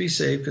 just to be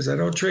safe, because I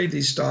don't trade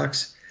these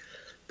stocks,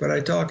 but I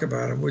talk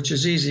about them, which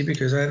is easy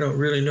because I don't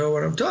really know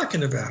what I'm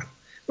talking about.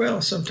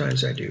 Well,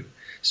 sometimes I do.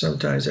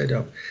 Sometimes I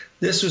don't.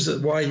 This was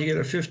why you get a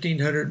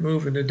 1,500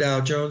 move in the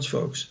Dow Jones,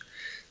 folks.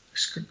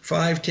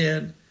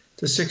 510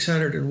 to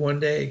 600 in one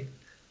day.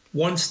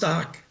 One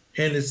stock,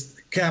 and it's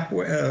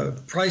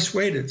price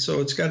weighted,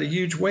 so it's got a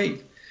huge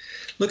weight.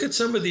 Look at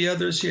some of the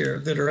others here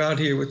that are out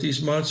here with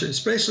these monsters,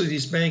 especially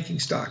these banking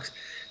stocks.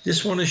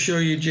 Just want to show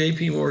you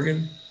JP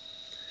Morgan.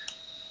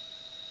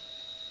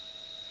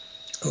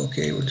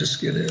 Okay, we'll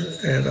just get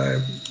it, and I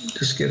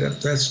just get up.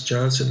 That's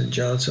Johnson &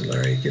 Johnson,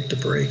 Larry, get the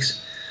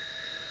brakes.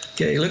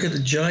 Okay, look at the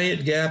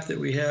giant gap that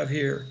we have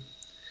here.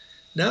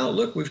 Now,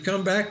 look, we've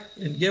come back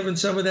and given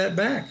some of that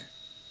back.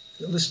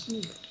 Let's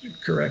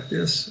correct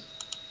this.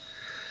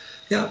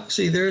 Yeah,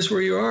 see, there's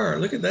where you are.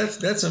 Look at that.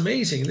 That's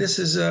amazing. This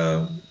is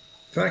the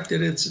fact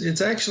that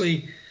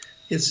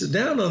it's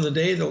down on the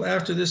day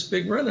after this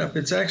big run up.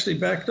 It's actually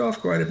backed off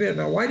quite a bit.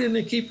 Now, why didn't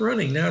it keep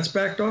running? Now it's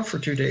backed off for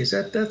 2 days.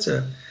 That's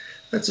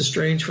a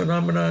strange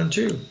phenomenon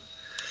too.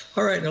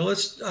 All right, now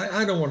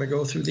I don't want to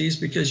go through these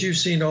because you've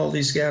seen all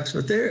these gaps,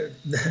 but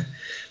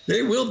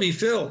they will be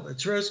filled.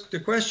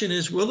 The question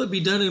is, will it be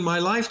done in my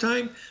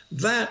lifetime?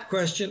 That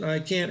question I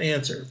can't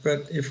answer.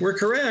 But if we're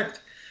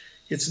correct,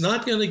 it's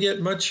not going to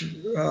get much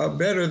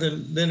better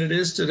than it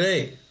is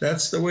today.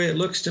 That's the way it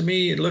looks to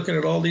me, looking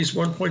at all these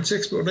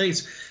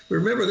 1.6.8s.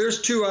 Remember,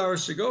 there's 2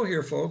 hours to go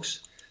here, folks.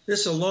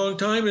 This is a long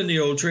time in the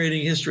old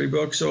trading history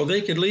book, so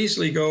they could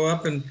easily go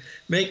up and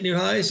make new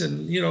highs.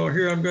 And,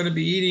 here I'm going to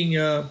be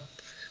eating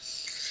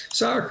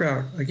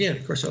sauerkraut. Again,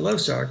 of course, I love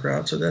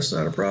sauerkraut, so that's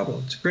not a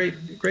problem. It's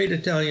a great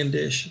Italian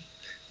dish.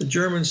 The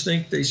Germans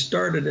think they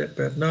started it,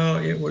 but no,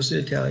 it was the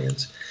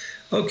Italians.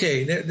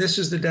 Okay, this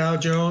is the Dow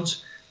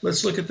Jones.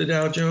 Let's look at the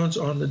Dow Jones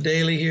on the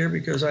daily here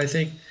because I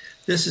think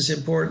this is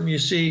important. You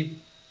see,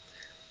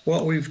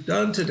 what we've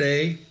done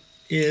today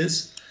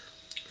is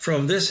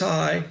from this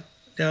high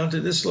down to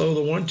this low.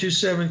 The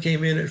 127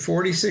 came in at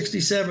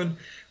 40.67.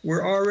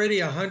 We're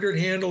already 100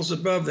 handles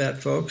above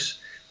that, folks.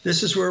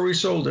 This is where we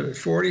sold it, at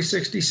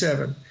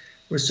 40.67.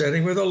 We're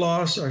setting with a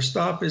loss. Our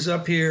stop is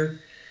up here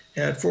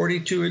at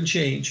 42 and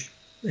change.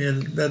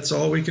 And that's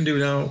all we can do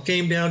now. It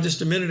came down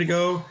just a minute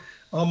ago,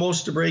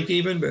 almost to break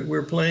even, but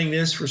we're playing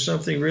this for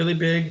something really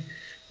big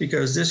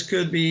because this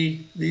could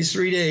be, these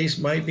 3 days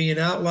might be an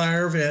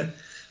outlier event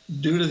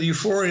due to the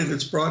euphoria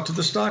that's brought to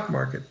the stock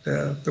market.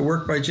 The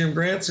work by Jim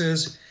Grant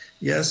says,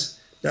 yes,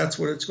 that's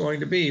what it's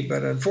going to be.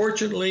 But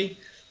unfortunately,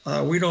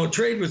 we don't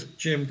trade with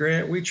Jim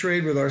Grant. We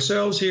trade with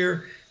ourselves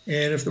here.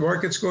 And if the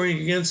market's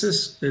going against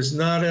us, there's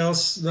not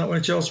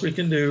much else we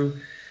can do.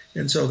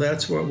 And so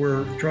that's what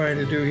we're trying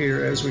to do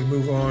here as we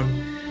move on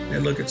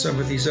and look at some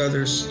of these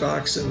other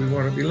stocks that we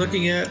want to be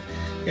looking at.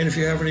 And if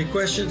you have any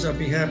questions, I'll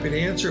be happy to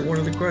answer. One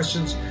of the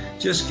questions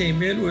just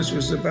came in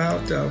was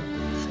about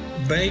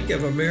Bank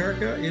of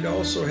America. It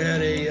also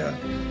had a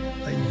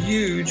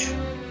huge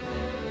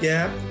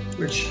gap,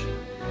 which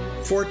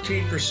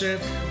 14%.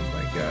 Oh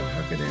my God,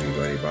 how can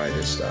anybody buy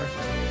this stock?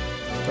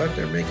 But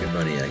they're making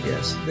money, I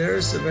guess.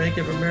 There's the Bank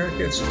of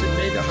America. It's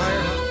made a higher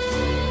high.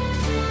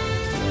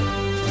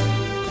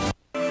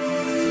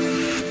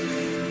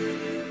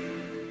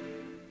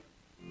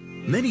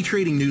 Many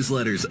trading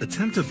newsletters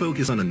attempt to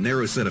focus on a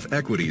narrow set of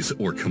equities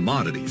or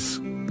commodities.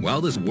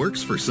 While this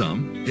works for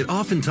some, it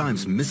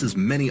oftentimes misses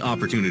many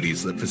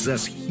opportunities that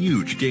possess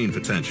huge gain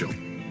potential.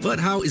 But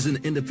how is an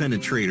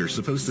independent trader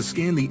supposed to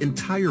scan the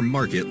entire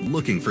market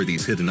looking for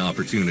these hidden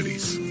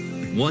opportunities?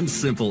 One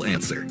simple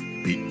answer: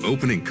 the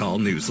opening call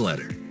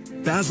newsletter.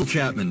 Basil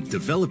Chapman,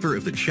 developer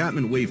of the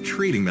Chapman Wave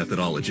trading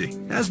methodology,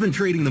 has been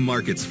trading the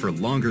markets for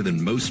longer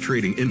than most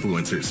trading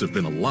influencers have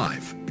been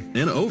alive.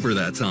 And over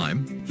that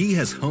time, he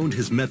has honed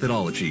his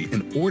methodology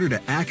in order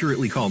to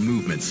accurately call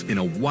movements in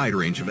a wide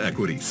range of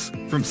equities,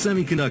 from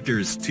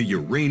semiconductors to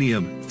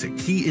uranium to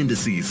key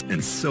indices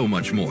and so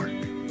much more.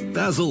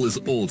 Basil is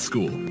old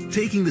school,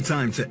 taking the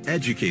time to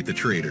educate the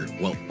trader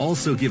while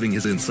also giving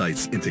his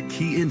insights into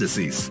key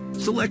indices,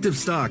 selective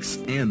stocks,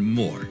 and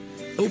more.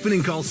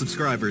 Opening call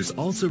subscribers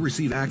also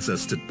receive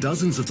access to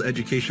dozens of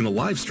educational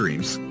live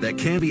streams that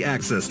can be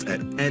accessed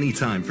at any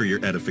time for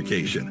your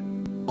edification.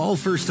 All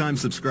first-time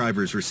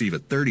subscribers receive a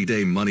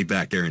 30-day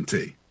money-back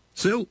guarantee.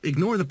 So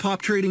ignore the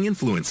pop trading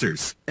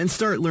influencers and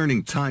start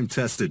learning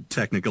time-tested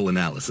technical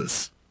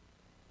analysis.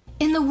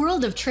 In the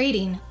world of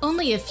trading,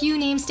 only a few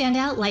names stand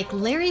out like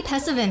Larry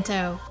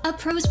Pesavento, a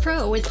pro's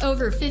pro with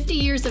over 50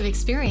 years of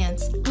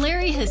experience.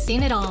 Larry has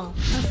seen it all.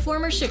 A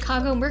former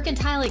Chicago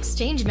Mercantile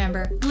Exchange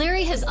member,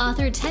 Larry has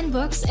authored 10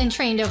 books and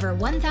trained over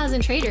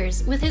 1,000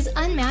 traders with his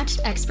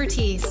unmatched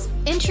expertise.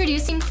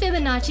 Introducing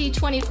Fibonacci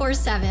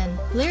 24/7,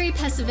 Larry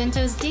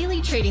Pesavento's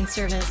daily trading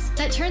service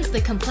that turns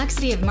the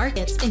complexity of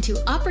markets into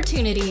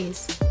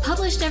opportunities.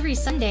 Published every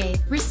Sunday,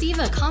 receive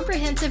a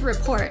comprehensive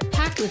report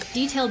packed with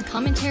detailed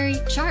commentary,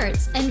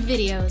 charts, and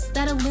videos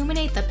that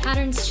illuminate the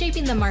patterns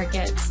shaping the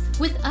markets,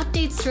 with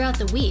updates throughout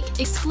the week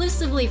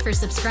exclusively for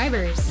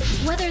subscribers.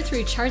 Whether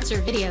through charts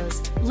or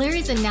videos,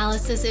 Larry's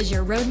analysis is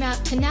your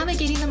roadmap to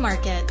navigating the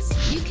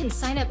markets. You can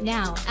sign up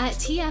now at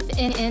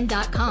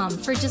TFNN.com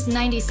for just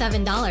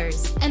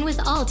 $97. And with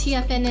all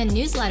TFNN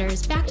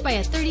newsletters backed by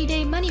a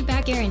 30-day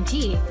money-back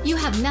guarantee, you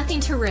have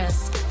nothing to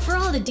risk. For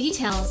all the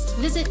details,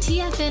 visit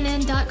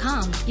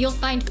TFNN.com. You'll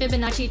find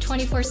Fibonacci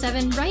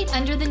 24/7 right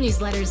under the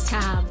newsletters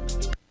tab.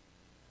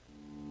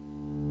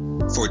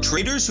 For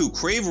traders who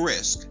crave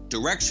risk,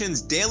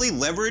 Direxion's daily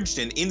leveraged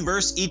and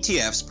inverse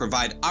ETFs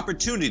provide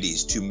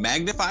opportunities to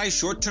magnify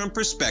short-term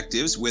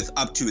perspectives with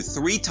up to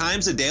 3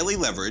 times a daily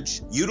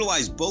leverage,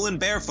 utilize bull and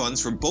bear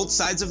funds from both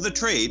sides of the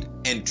trade,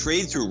 and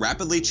trade through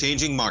rapidly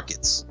changing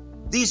markets.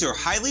 These are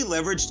highly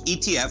leveraged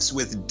ETFs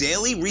with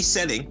daily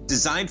resetting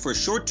designed for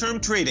short-term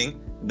trading,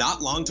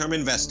 not long-term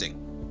investing.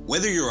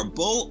 Whether you're a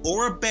bull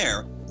or a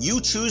bear, you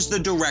choose the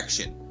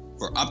Direxion.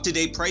 For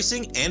up-to-date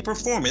pricing and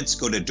performance,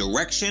 go to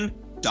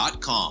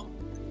Direxion.com.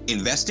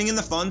 Investing in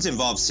the funds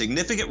involves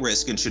significant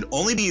risk and should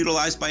only be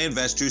utilized by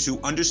investors who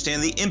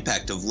understand the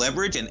impact of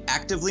leverage and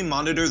actively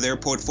monitor their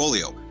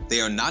portfolio. They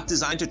are not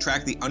designed to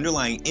track the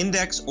underlying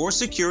index or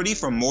security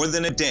for more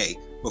than a day.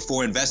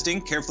 Before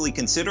investing, carefully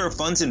consider a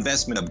fund's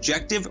investment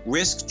objective,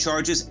 risk,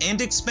 charges, and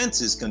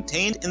expenses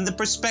contained in the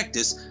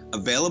prospectus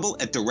available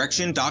at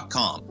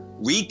Direxion.com.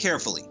 Read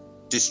carefully.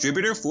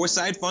 Distributor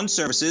Foreside Fund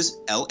Services,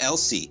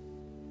 LLC.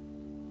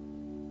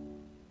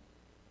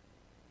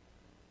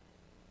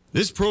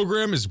 This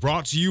program is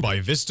brought to you by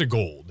Vista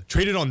Gold,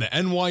 traded on the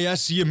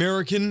NYSE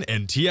American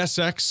and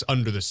TSX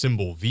under the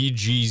symbol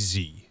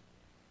VGZ.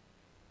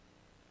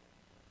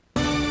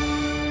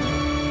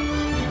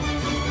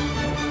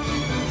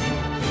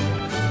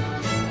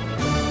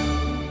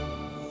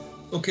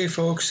 Okay,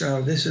 folks,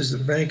 this is the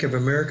Bank of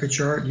America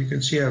chart. You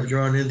can see I've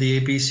drawn in the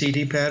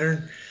ABCD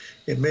pattern.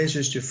 It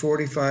measures to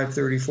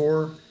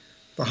 45.34.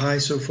 The high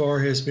so far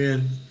has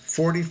been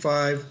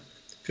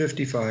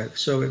 45.55,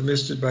 so it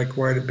missed it by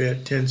quite a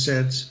bit, 10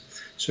 cents.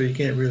 So you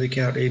can't really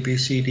count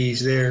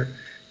ABCDs there.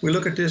 We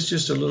look at this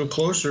just a little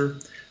closer.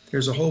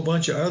 There's a whole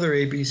bunch of other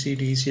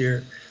ABCDs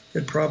here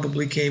that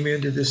probably came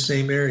into this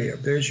same area.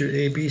 There's your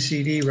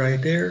ABCD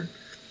right there.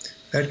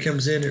 That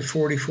comes in at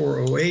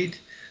 44.08.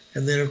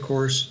 And then, of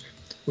course,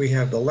 we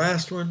have the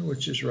last one,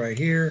 which is right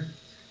here,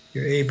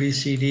 your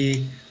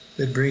ABCD,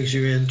 that brings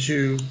you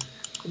into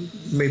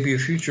maybe a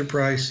future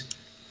price,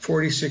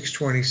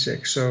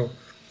 46.26. So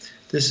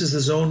this is the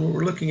zone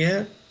we're looking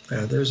at.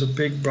 There's a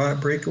big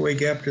breakaway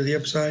gap to the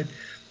upside.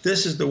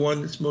 This is the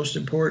one that's most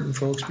important,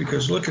 folks,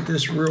 because look at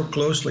this real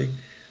closely.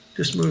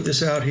 Just move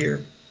this out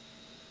here.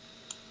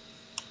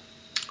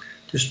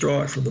 Just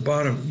draw it from the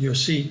bottom. You'll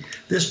see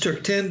this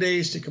took 10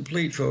 days to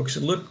complete, folks.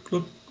 And look,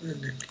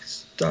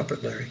 stop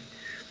it, Larry.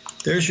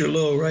 There's your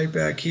low right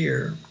back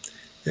here.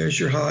 There's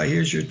your high.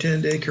 Here's your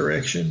 10-day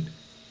correction.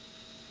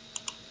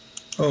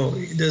 Oh,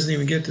 it doesn't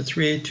even get to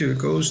 382. It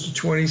goes to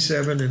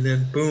 27 and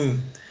then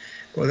boom.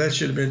 Well, that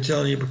should have been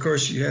telling you,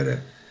 because you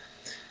had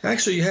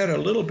you had a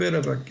little bit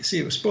of a, see,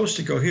 it was supposed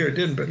to go here, it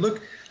didn't, but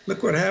look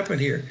what happened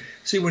here.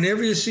 See,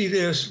 whenever you see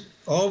this,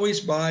 always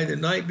buy the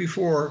night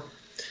before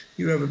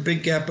you have a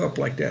big gap up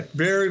like that.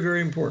 Very,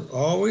 very important.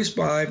 Always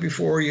buy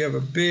before you have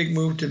a big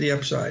move to the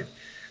upside,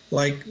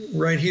 like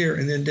right here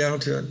and then down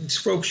to,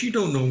 folks, you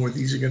don't know where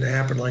these are going to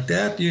happen like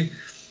that.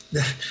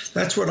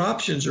 That's what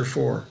options are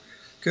for.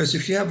 Because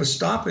if you have a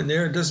stop in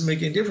there, it doesn't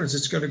make any difference.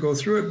 It's going to go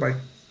through it by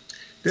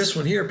this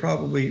one here,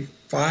 probably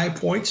 5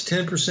 points,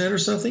 10% or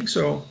something.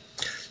 So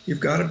you've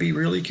got to be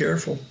really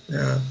careful.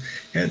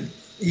 And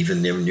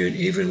even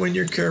when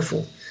you're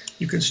careful,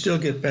 you can still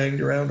get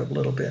banged around a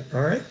little bit.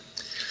 All right.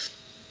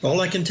 All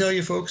I can tell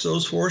you, folks,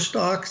 those 4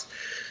 stocks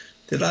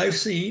that I've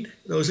seen,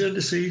 those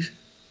indices,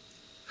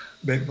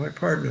 beg my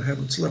pardon, I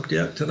haven't slept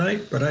yet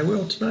tonight, but I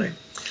will tonight.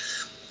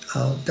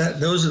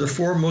 Those are the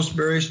 4 most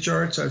bearish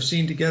charts I've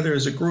seen together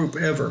as a group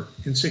ever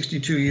in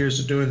 62 years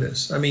of doing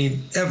this. I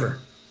mean, ever.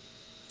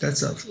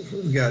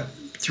 We got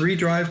 3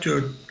 drive to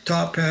a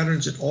top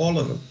patterns in all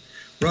of them.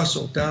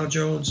 Russell, Dow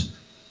Jones,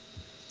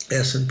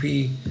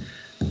 S&P,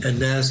 and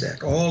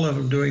NASDAQ. All of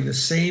them doing the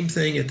same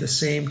thing at the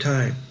same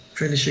time,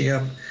 finishing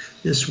up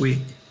this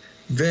week.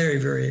 Very,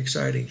 very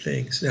exciting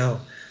things.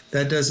 Now,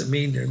 that doesn't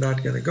mean they're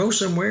not going to go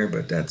somewhere,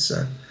 but that's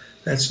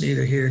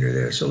neither here nor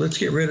there. So let's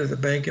get rid of the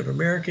Bank of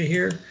America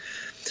here.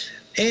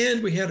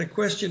 And we had a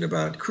question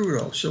about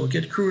crude oil. So we'll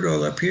get crude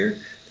oil up here.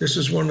 This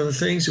is one of the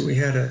things that we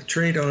had a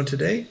trade on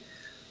today.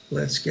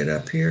 Let's get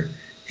up here.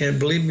 And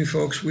believe me,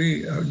 folks,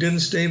 we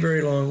didn't stay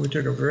very long. We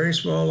took a very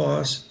small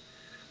loss.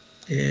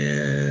 And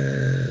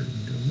it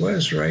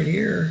was right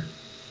here.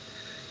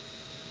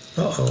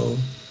 Uh-oh.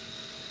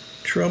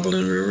 Trouble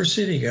in River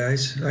City,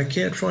 guys. I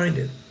can't find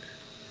it.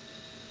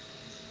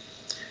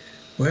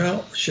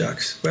 Well,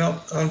 shucks.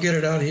 Well, I'll get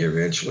it out here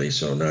eventually,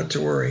 so not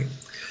to worry.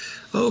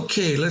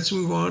 Okay, let's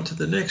move on to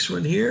the next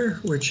one here,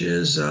 which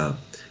is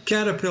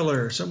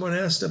Caterpillar. Someone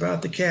asked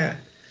about the cat.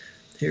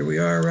 Here we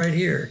are right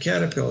here,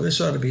 Caterpillar. This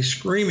ought to be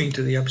screaming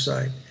to the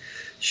upside.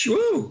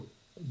 Shwoo!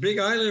 Big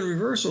island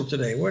reversal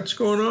today. What's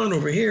going on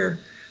over here?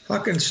 How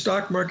can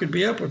stock market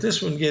be up with this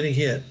one getting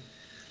hit?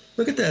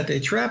 Look at that. They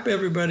trap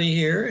everybody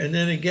here, and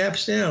then it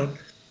gaps down.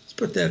 Let's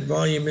put that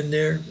volume in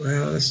there.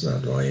 Well, that's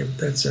not volume.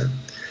 That's a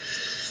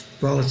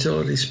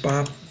volatility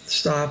stop,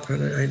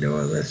 and I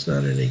know that's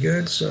not any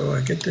good, so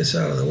I get this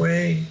out of the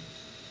way.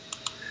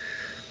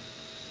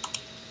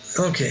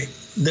 Okay,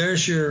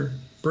 there's your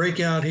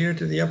breakout here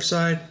to the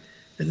upside,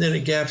 and then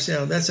it gaps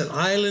down. That's an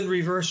island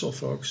reversal,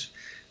 folks,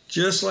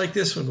 just like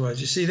this one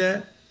was. You see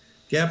that?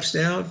 Gaps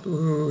down.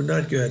 Ooh,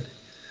 not good.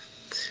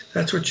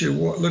 That's what you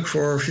look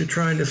for if you're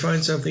trying to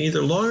find something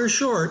either long or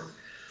short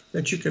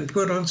that you can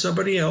put on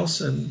somebody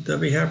else, and they'll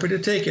be happy to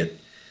take it.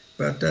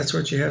 But that's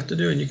what you have to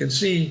do. And you can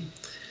see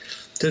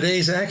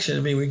today's action. I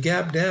mean, we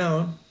gapped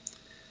down,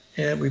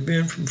 and we've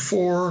been from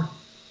 4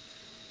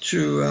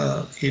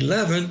 to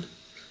 11,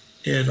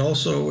 and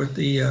also with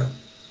the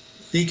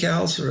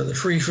decals or the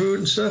free food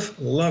and stuff.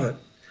 Love it.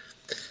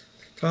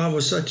 Tom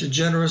was such a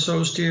generous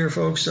host here,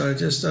 folks.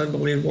 Just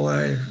unbelievable.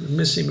 I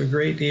miss him a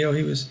great deal.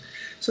 He was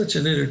such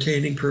an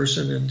entertaining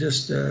person and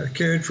just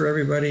cared for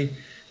everybody,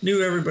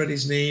 knew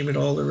everybody's name at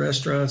all the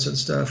restaurants and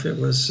stuff. It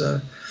was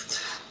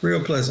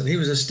real pleasant. He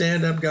was a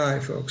stand-up guy,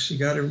 folks. You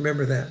got to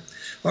remember that.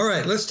 All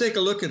right, let's take a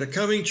look at a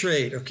coming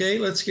trade, okay?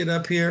 Let's get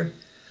up here.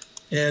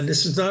 And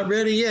this is not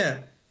ready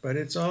yet, but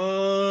it's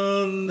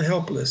on the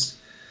help list.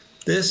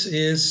 This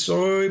is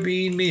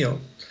soybean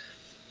meal.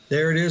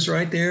 There it is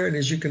right there. And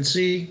as you can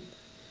see,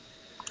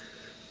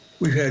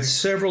 we've had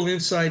several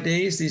inside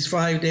days, these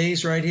 5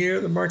 days right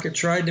here. The market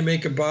tried to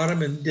make a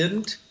bottom and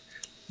didn't.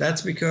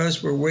 That's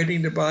because we're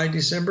waiting to buy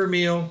December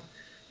meal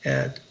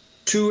at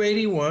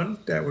 281.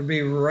 That would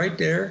be right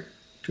there,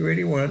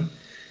 281.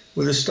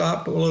 With a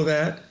stop below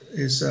that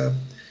is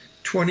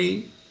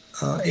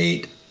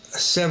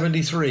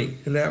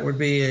 28.73. And that would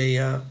be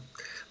a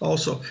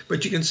also.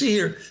 But you can see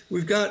here,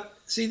 we've got,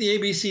 see the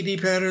ABCD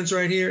patterns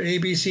right here,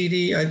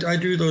 ABCD. I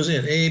drew those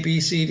in,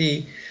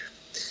 ABCD.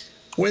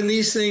 When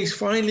these things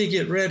finally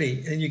get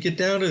ready and you get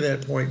down to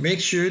that point, make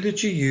sure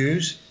that you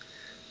use,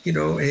 you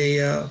know,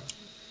 a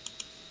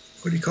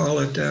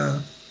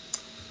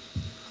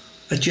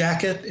a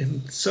jacket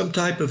and some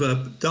type of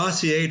a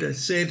dossier to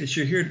say that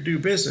you're here to do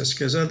business,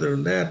 because other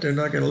than that, they're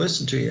not going to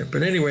listen to you.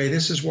 But anyway,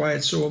 this is why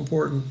it's so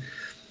important,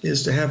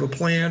 is to have a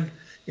plan,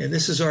 and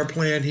this is our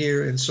plan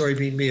here in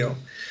soybean meal.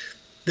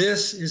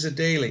 This is a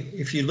daily.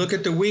 If you look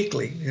at the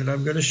weekly, and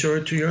I'm going to show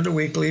it to you on the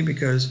weekly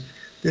because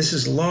this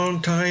is a long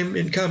time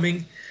in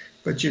coming,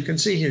 but you can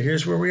see here,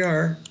 here's where we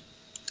are.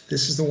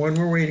 This is the one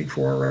we're waiting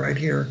for right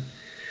here,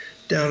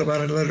 down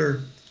about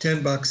another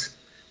 10 bucks.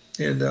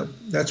 And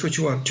that's what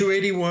you want.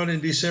 281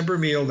 in December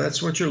meal,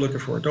 that's what you're looking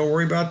for. Don't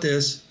worry about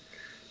this.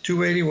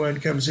 281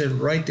 comes in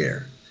right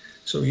there.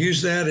 So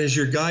use that as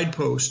your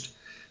guidepost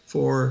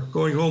for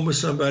going home with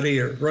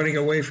somebody or running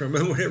away from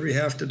them, whatever you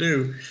have to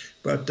do.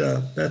 But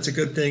that's a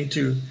good thing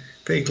to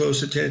pay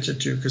close attention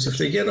to, because if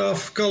they get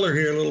off color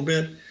here a little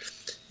bit,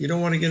 you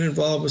don't want to get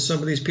involved with some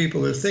of these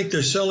people that think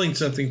they're selling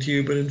something to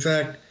you, but in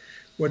fact,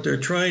 what they're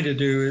trying to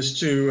do is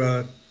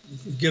to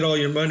get all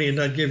your money and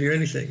not give you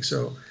anything.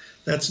 So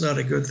that's not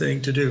a good thing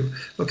to do.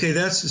 Okay,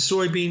 that's the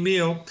soybean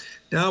meal.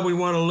 Now we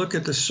want to look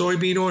at the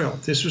soybean oil.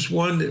 This was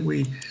one that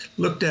we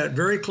looked at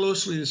very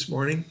closely this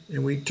morning,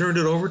 and we turned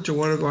it over to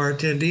one of our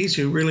attendees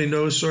who really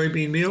knows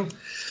soybean meal.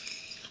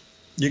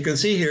 You can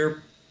see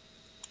here,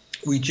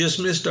 we just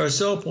missed our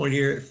sell point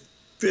here,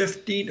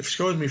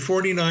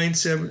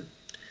 49.7.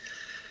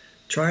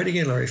 Try it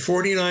again, Larry.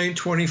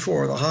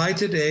 49.24. The high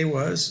today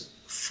was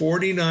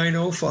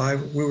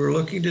 49.05. We were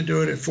looking to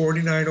do it at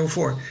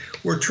 49.04.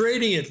 We're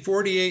trading at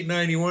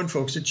 48.91,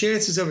 folks. The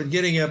chances of it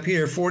getting up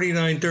here,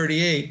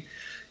 49.38,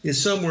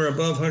 is somewhere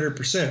above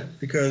 100%,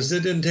 because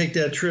it didn't take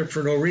that trip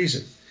for no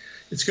reason.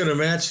 It's going to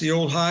match the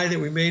old high that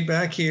we made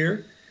back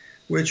here,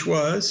 which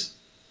was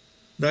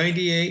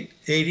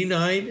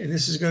 98.89, and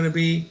this is going to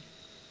be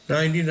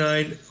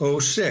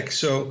 99.06.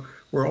 So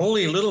we're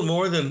only a little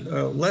more than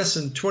less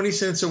than 20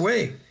 cents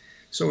away.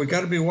 So we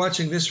got to be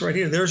watching this right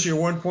here. There's your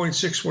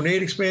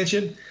 1.618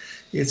 expansion.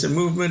 It's a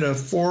movement of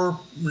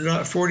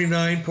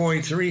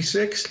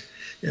 49.36,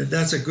 and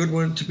that's a good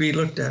one to be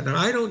looked at. Now,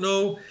 I don't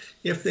know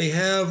if they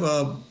have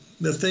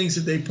the things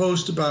that they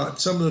post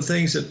about some of the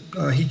things that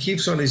he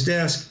keeps on his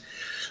desk,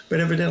 but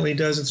evidently he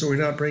doesn't, so we're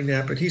not bringing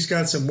that. But he's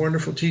got some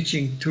wonderful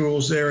teaching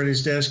tools there on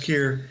his desk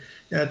here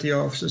at the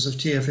offices of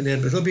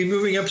TFNN. But he'll be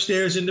moving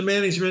upstairs into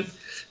management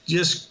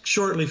just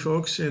shortly,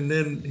 folks, and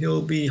then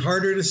he'll be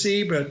harder to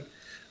see, but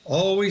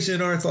always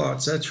in our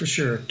thoughts, that's for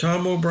sure.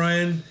 Tom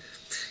O'Brien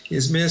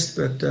is missed,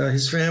 but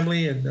his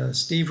family and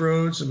Steve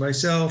Rhodes and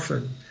myself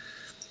and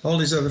all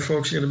these other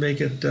folks are going to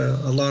make it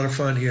a lot of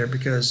fun here,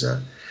 because it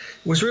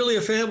was really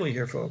a family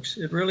here, folks.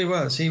 It really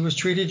was. He was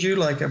treated you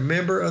like a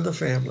member of the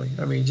family.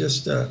 I mean,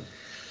 just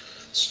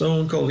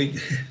stone cold.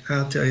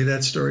 I'll tell you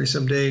that story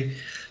someday.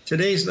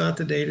 Today's not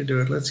the day to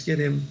do it. Let's get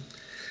him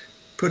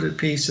put at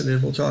peace, and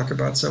then we'll talk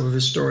about some of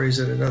his stories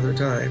at another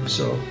time.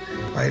 So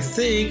I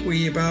think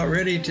we about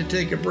ready to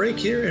take a break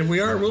here, and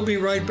we'll be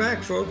right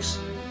back, folks.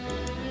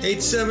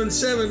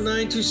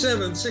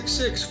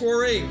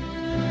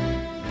 877-927-6648.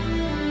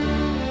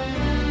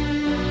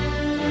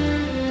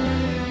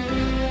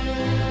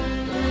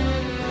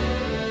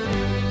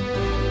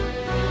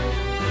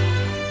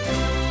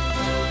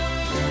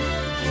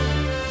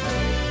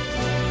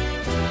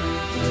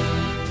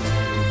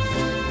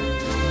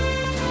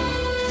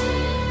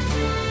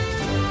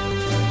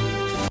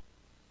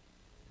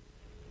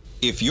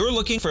 If you're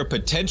looking for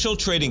potential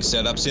trading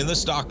setups in the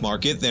stock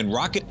market, then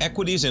Rocket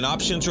Equities and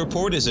Options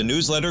Report is a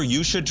newsletter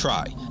you should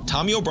try.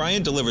 Tommy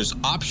O'Brien delivers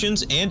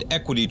options and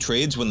equity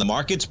trades when the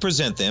markets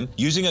present them,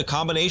 using a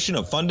combination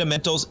of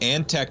fundamentals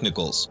and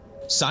technicals.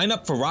 Sign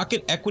up for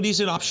Rocket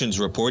Equities and Options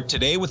Report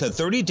today with a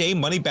 30-day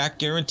money-back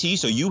guarantee,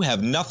 so you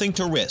have nothing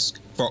to risk.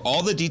 For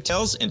all the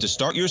details and to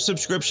start your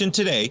subscription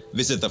today,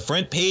 visit the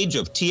front page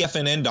of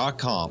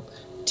TFNN.com.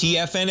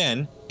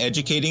 TFNN,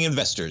 educating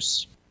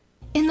investors.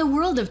 In the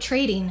world of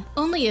trading,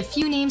 only a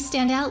few names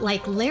stand out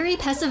like Larry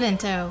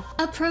Pesavento,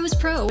 a pros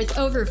pro with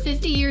over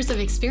 50 years of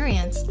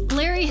experience.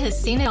 Larry has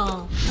seen it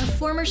all. A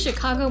former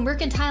Chicago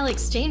Mercantile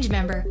Exchange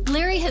member,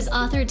 Larry has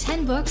authored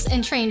 10 books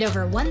and trained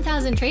over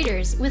 1,000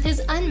 traders with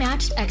his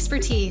unmatched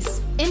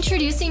expertise.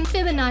 Introducing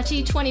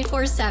Fibonacci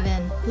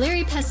 24/7,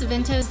 Larry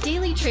Pesavento's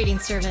daily trading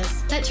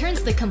service that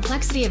turns the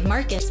complexity of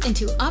markets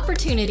into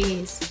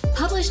opportunities.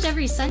 Published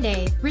every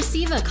Sunday,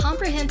 receive a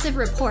comprehensive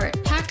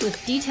report packed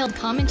with detailed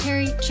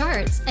commentary,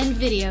 charts, and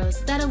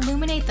videos that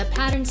illuminate the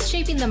patterns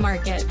shaping the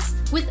markets,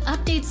 with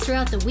updates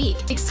throughout the week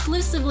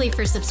exclusively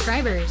for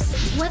subscribers.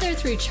 Whether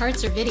through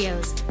charts or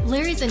videos,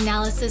 Larry's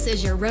analysis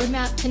is your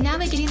roadmap to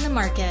navigating the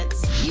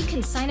markets. You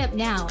can sign up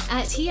now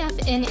at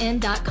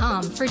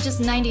TFNN.com for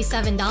just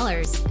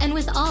 $97. And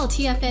with all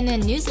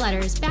TFNN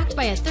newsletters backed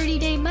by a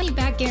 30-day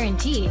money-back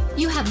guarantee,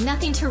 you have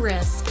nothing to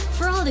risk.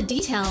 For all the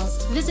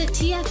details, visit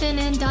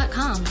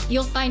TFNN.com.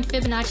 You'll find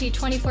Fibonacci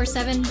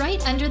 24/7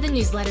 right under the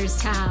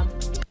newsletters tab.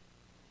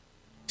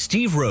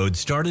 Steve Rhodes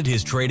started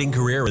his trading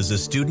career as a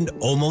student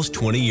almost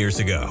 20 years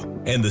ago,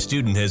 and the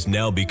student has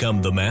now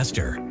become the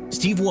master.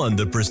 Steve won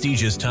the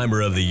prestigious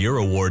Timer of the Year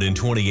award in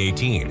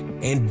 2018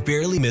 and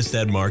barely missed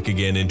that mark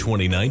again in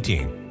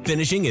 2019,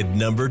 finishing at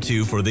number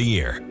 2 for the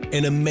year.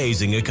 An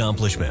amazing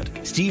accomplishment.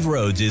 Steve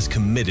Rhodes is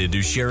committed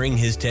to sharing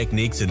his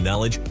techniques and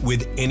knowledge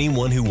with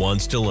anyone who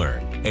wants to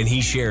learn, and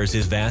he shares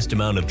his vast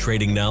amount of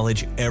trading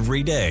knowledge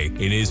every day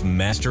in his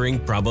Mastering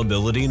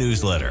Probability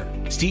newsletter.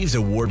 Steve's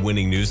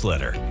award-winning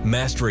newsletter,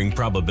 Mastering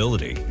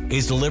Probability,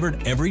 is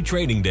delivered every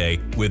trading day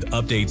with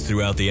updates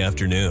throughout the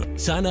afternoon.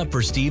 Sign up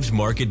for Steve's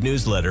market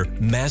newsletter,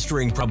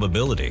 Mastering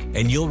Probability,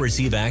 and you'll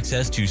receive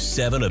access to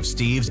 7 of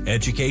Steve's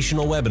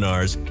educational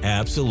webinars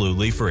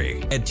absolutely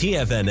free. At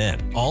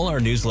TFNN, all our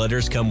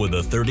newsletters come with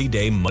a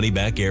 30-day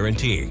money-back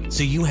guarantee,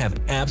 so you have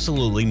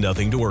absolutely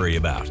nothing to worry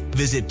about.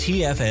 Visit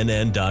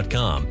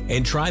TFNN.com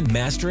and try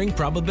Mastering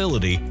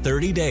Probability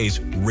 30 days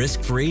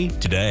risk-free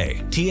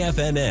today.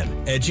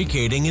 TFNN,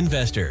 educating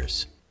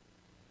investors.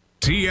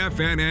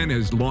 TFNN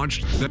has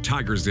launched the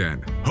Tiger's Den,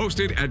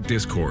 hosted at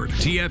Discord.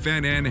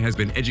 TFNN has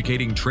been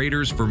educating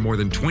traders for more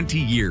than 20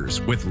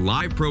 years with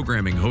live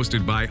programming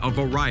hosted by a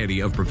variety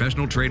of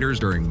professional traders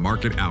during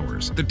market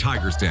hours. The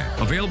Tiger's Den,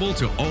 available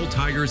to all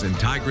tigers and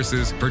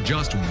tigresses for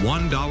just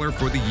 $1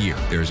 for the year.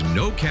 There's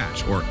no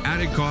catch or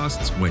added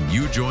costs when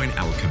you join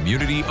our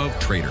community of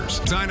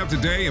traders. Sign up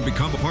today and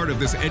become a part of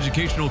this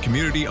educational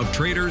community of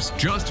traders.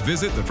 Just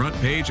visit the front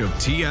page of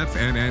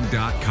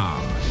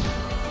TFNN.com.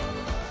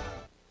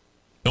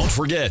 Don't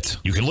forget,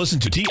 you can listen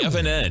to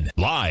TFNN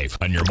live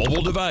on your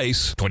mobile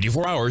device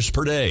 24 hours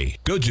per day.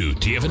 Go to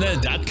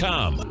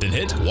TFNN.com, then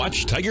hit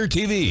Watch Tiger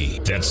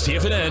TV. That's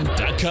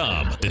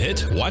TFNN.com, then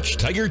hit Watch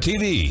Tiger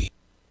TV.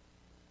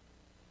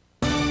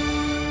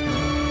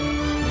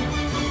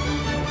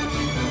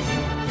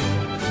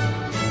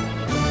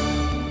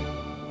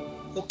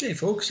 Okay,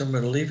 folks, I'm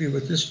going to leave you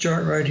with this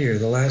chart right here.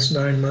 The last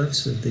 9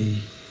 months of the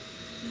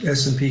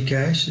S&P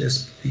cash,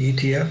 the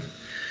ETF.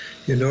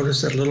 You'll notice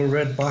that little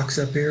red box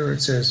up here.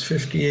 It says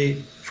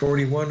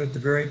 58.41 at the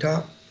very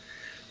top.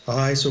 The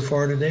high so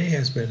far today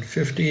has been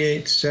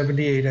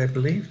 58.78, I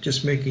believe,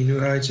 just making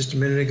new highs just a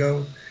minute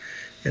ago.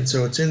 And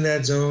so it's in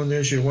that zone.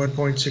 There's your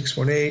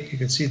 1.618. You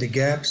can see the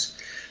gaps.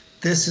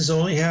 This has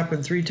only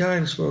happened 3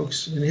 times,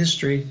 folks, in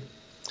history.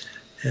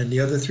 And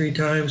the other 3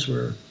 times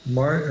were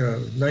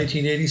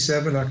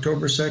 1987,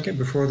 October 2nd,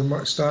 before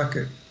the stock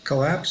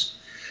collapsed.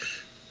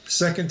 The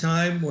second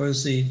time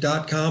was the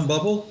dot-com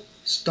bubble.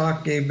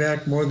 Stock gave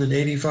back more than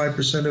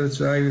 85% of its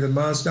value to the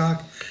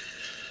NASDAQ.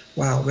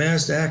 Wow,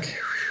 NASDAQ.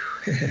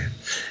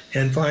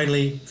 And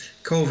finally,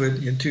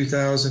 COVID in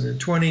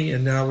 2020.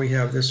 And now we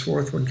have this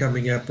 4th one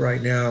coming up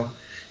right now.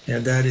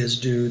 And that is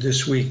due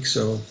this week.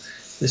 So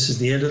this is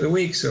the end of the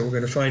week. So we're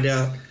going to find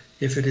out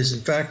if it is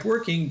in fact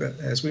working. But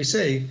as we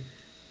say,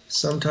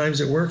 sometimes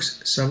it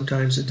works,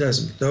 sometimes it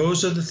doesn't.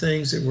 Those are the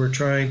things that we're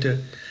trying to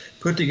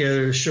put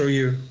together to show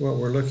you what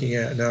we're looking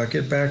at. Now I'll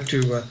get back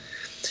to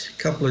A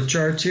couple of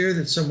charts here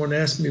that someone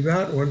asked me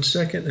about. 1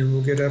 second, and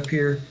we'll get up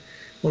here.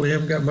 Well, we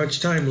haven't got much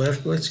time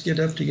left, but let's get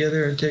up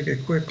together and take a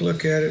quick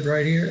look at it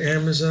right here.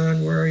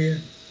 Amazon, where are you?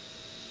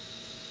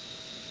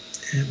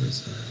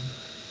 Amazon.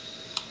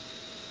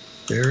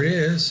 There it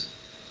is.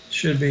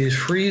 Should be as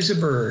free as a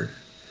bird.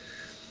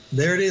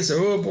 There it is.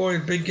 Oh boy,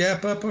 big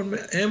gap up on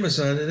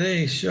Amazon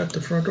today. Shut the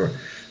front door.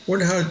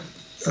 Wonder how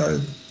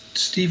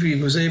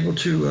Stevie was able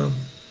to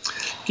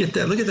get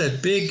that. Look at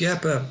that big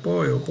gap up.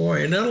 Boy, oh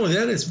boy. And not only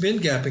that, it's been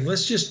gapping.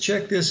 Let's just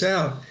check this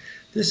out.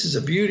 This is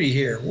a beauty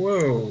here.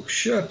 Whoa,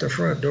 shut the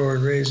front door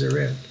and raise the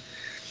rent.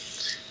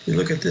 You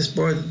look at this,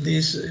 boy,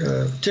 these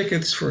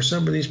tickets for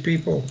some of these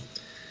people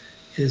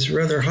is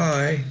rather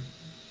high.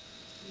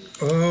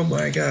 Oh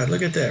my God,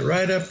 look at that,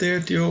 right up there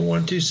at the old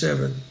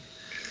 127.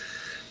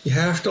 You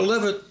have to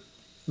love it.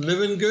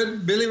 Living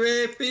good, Billy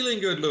Ray, feeling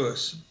good,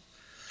 Lewis.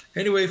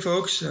 Anyway,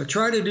 folks,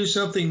 try to do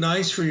something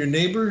nice for your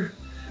neighbor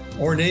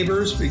or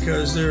neighbors,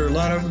 because there are a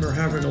lot of them are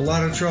having a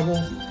lot of trouble.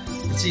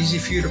 It's easy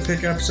for you to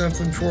pick up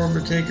something for them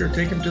to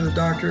take them to the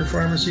doctor,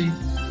 pharmacy,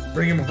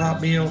 bring them a hot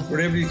meal,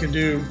 whatever you can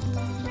do,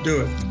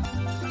 do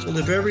it. So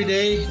live every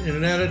day in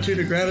an attitude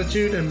of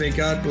gratitude, and may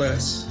God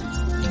bless.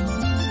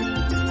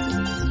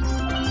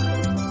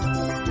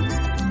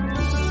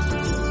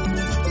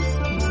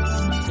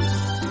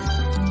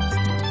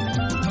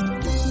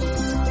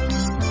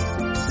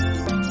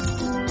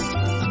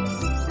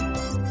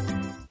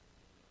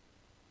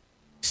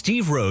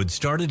 Steve Rhodes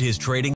started his trading